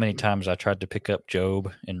how many times I tried to pick up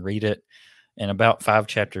Job and read it. And about 5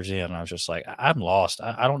 chapters in, I was just like, I'm lost.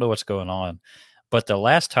 I don't know what's going on. But the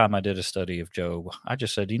last time I did a study of Job, I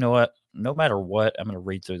just said, you know what? No matter what, I'm going to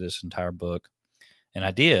read through this entire book. And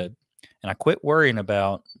I did. And I quit worrying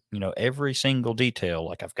about, every single detail.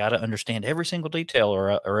 Like, I've got to understand every single detail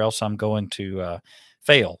or else I'm going to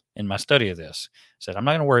fail in my study of this. I said, I'm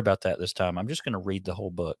not going to worry about that this time. I'm just going to read the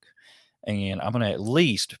whole book. And I'm going to at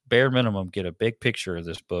least, bare minimum, get a big picture of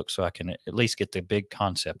this book so I can at least get the big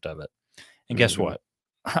concept of it. And guess what?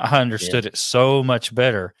 I understood it so much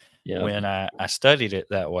better when I studied it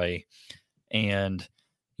that way. And,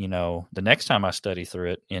 the next time I study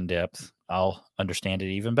through it in depth, I'll understand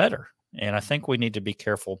it even better. And I think we need to be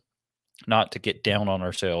careful not to get down on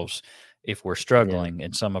ourselves if we're struggling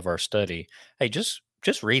in some of our study. Hey, just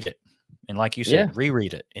read it. And like you said,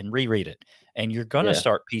 reread it and reread it. And you're going to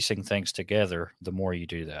start piecing things together the more you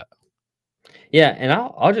do that. Yeah, and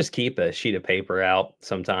I'll just keep a sheet of paper out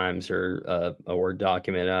sometimes, or a Word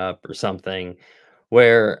document up or something,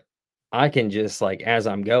 where I can just, like, as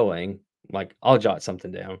I'm going, like, I'll jot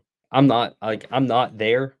something down. I'm not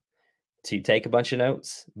there to take a bunch of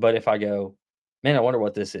notes, but if I go, man, I wonder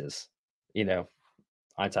what this is,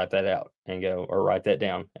 I type that out and go, or write that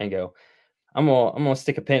down and go, I'm gonna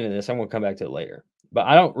stick a pin in this. I'm gonna come back to it later. But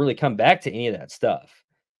I don't really come back to any of that stuff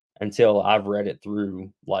until I've read it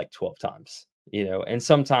through like 12 times, and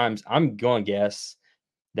sometimes I'm going to guess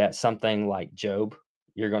that something like Job,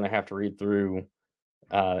 you're going to have to read through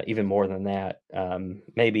even more than that,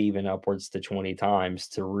 maybe even upwards to 20 times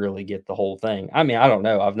to really get the whole thing. I mean, I don't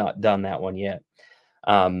know. I've not done that one yet.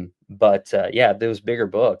 But yeah, those bigger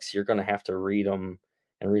books, you're going to have to read them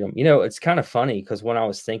and read them. It's kind of funny because when I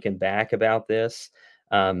was thinking back about this,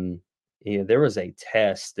 there was a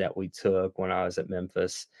test that we took when I was at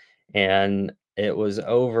Memphis, and it was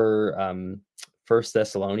over First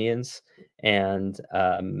Thessalonians, and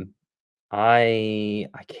I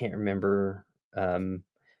can't remember.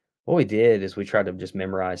 What we did is we tried to just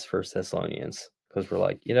memorize First Thessalonians because we're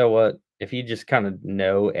like, you know what? If you just kind of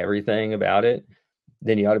know everything about it,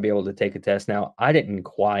 then you ought to be able to take a test. Now, I didn't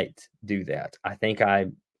quite do that. I think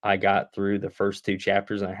I got through the first 2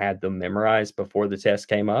 chapters and I had them memorized before the test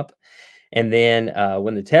came up. And then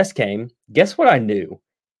when the test came, guess what I knew?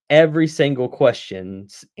 Every single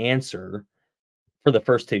question's answer for the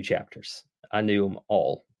first 2 chapters. I knew them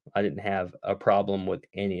all. I didn't have a problem with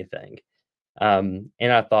anything. And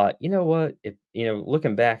I thought, you know what? If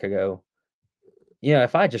looking back, I go,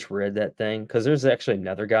 if I just read that thing, because there's actually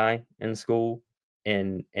another guy in school,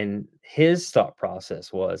 and his thought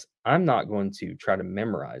process was, I'm not going to try to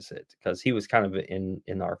memorize it, because he was kind of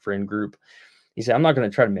in our friend group. He said, I'm not going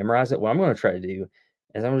to try to memorize it. What I'm going to try to do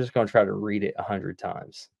is I'm just going to try to read it 100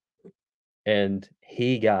 times. And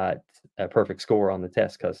he got a perfect score on the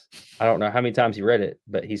test, because I don't know how many times he read it,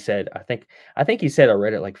 but he said, I think he said I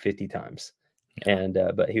read it like 50 times. Yeah. And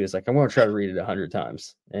but he was like, I'm going to try to read it 100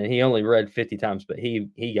 times. And he only read 50 times, but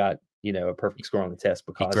he got, a perfect score on the test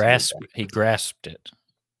He because he did that. grasped it,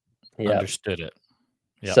 Yeah. understood it.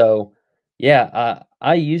 Yep. So, yeah,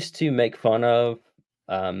 I used to make fun of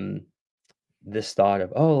um this thought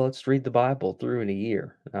of, oh, let's read the Bible through in a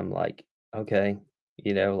year. And I'm like, okay,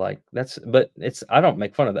 like but I don't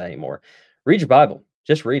make fun of that anymore. Read your Bible,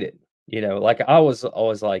 just read it. Like I was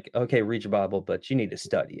always like, okay, read your Bible, but you need to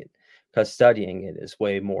study it, because studying it is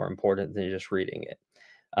way more important than just reading it.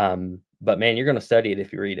 But man, you're going to study it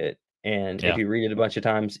if you read it. And if Yeah. you read it a bunch of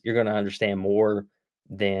times, you're going to understand more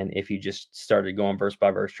than if you just started going verse by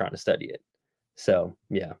verse trying to study it. So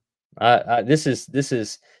yeah, this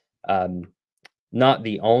is um, not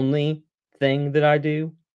the only thing that I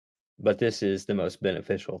do, but this is the most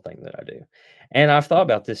beneficial thing that I do. And I've thought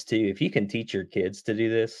about this too. If you can teach your kids to do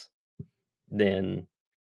this, then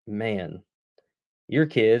man, your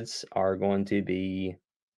kids are going to be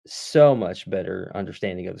so much better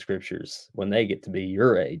understanding of the scriptures when they get to be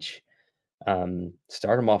your age.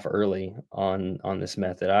 Start them off early on this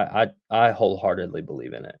method. I wholeheartedly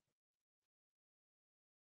believe in it.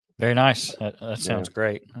 Very nice. That Yeah, sounds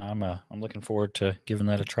great. I'm looking forward to giving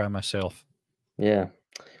that a try myself. yeah.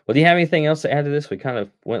 Well, do you have anything else to add to this? We kind of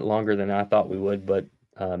went longer than I thought we would, but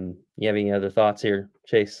you have any other thoughts here,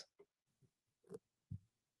 Chase?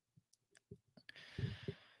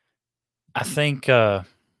 I think I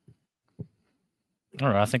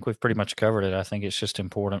don't know. I think we've pretty much covered it. I think it's just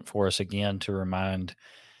important for us again to remind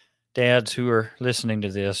dads who are listening to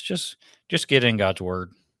this, just get in God's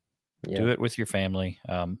word. Yeah, Do it with your family.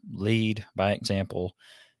 Lead by example.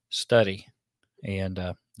 Study, and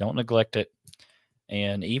don't neglect it.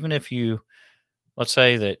 And even if let's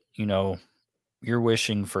say that you're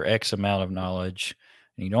wishing for X amount of knowledge,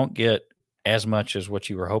 and you don't get as much as what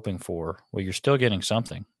you were hoping for, well, you're still getting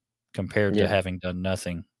something compared to yeah, having done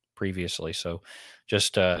nothing previously. So,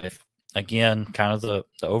 just if again, kind of the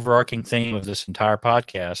overarching theme of this entire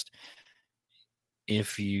podcast,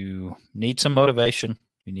 if you need some motivation,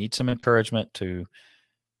 you need some encouragement to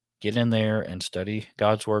get in there and study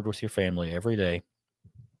God's word with your family every day,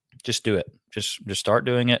 just do it. Just start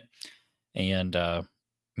doing it, and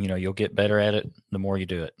you'll get better at it the more you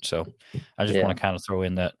do it. So I just yeah, want to kind of throw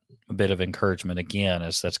in that a bit of encouragement again,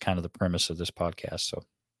 as that's kind of the premise of this podcast. So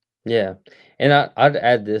yeah. And I'd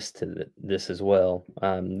add this to this as well.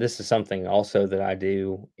 This is something also that I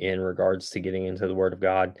do in regards to getting into the Word of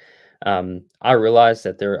God. I realize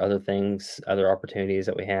that there are other things, other opportunities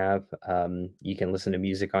that we have. You can listen to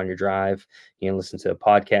music on your drive. You can listen to a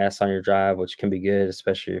podcast on your drive, which can be good,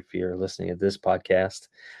 especially if you're listening to this podcast.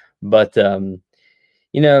 But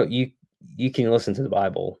you can listen to the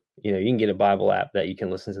Bible. You can get a Bible app that you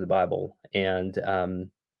can listen to the Bible. And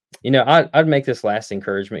I'd make this last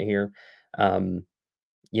encouragement here. Um,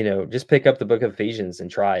 just pick up the book of Ephesians and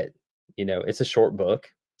try it. It's a short book.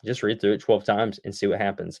 Just read through it 12 times and see what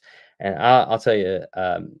happens. And I'll tell you,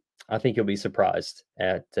 I think you'll be surprised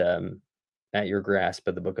at your grasp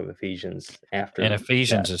of the book of Ephesians and after that.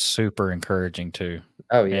 Ephesians is super encouraging too.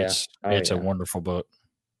 Oh yeah. It's Oh it's a yeah. wonderful book.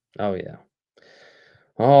 Oh yeah.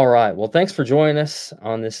 All right. Well, thanks for joining us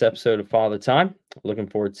on this episode of Father Time. Looking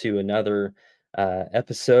forward to another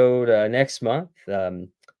episode next month. And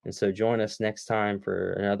so join us next time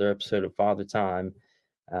for another episode of Father Time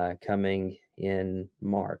coming in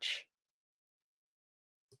March.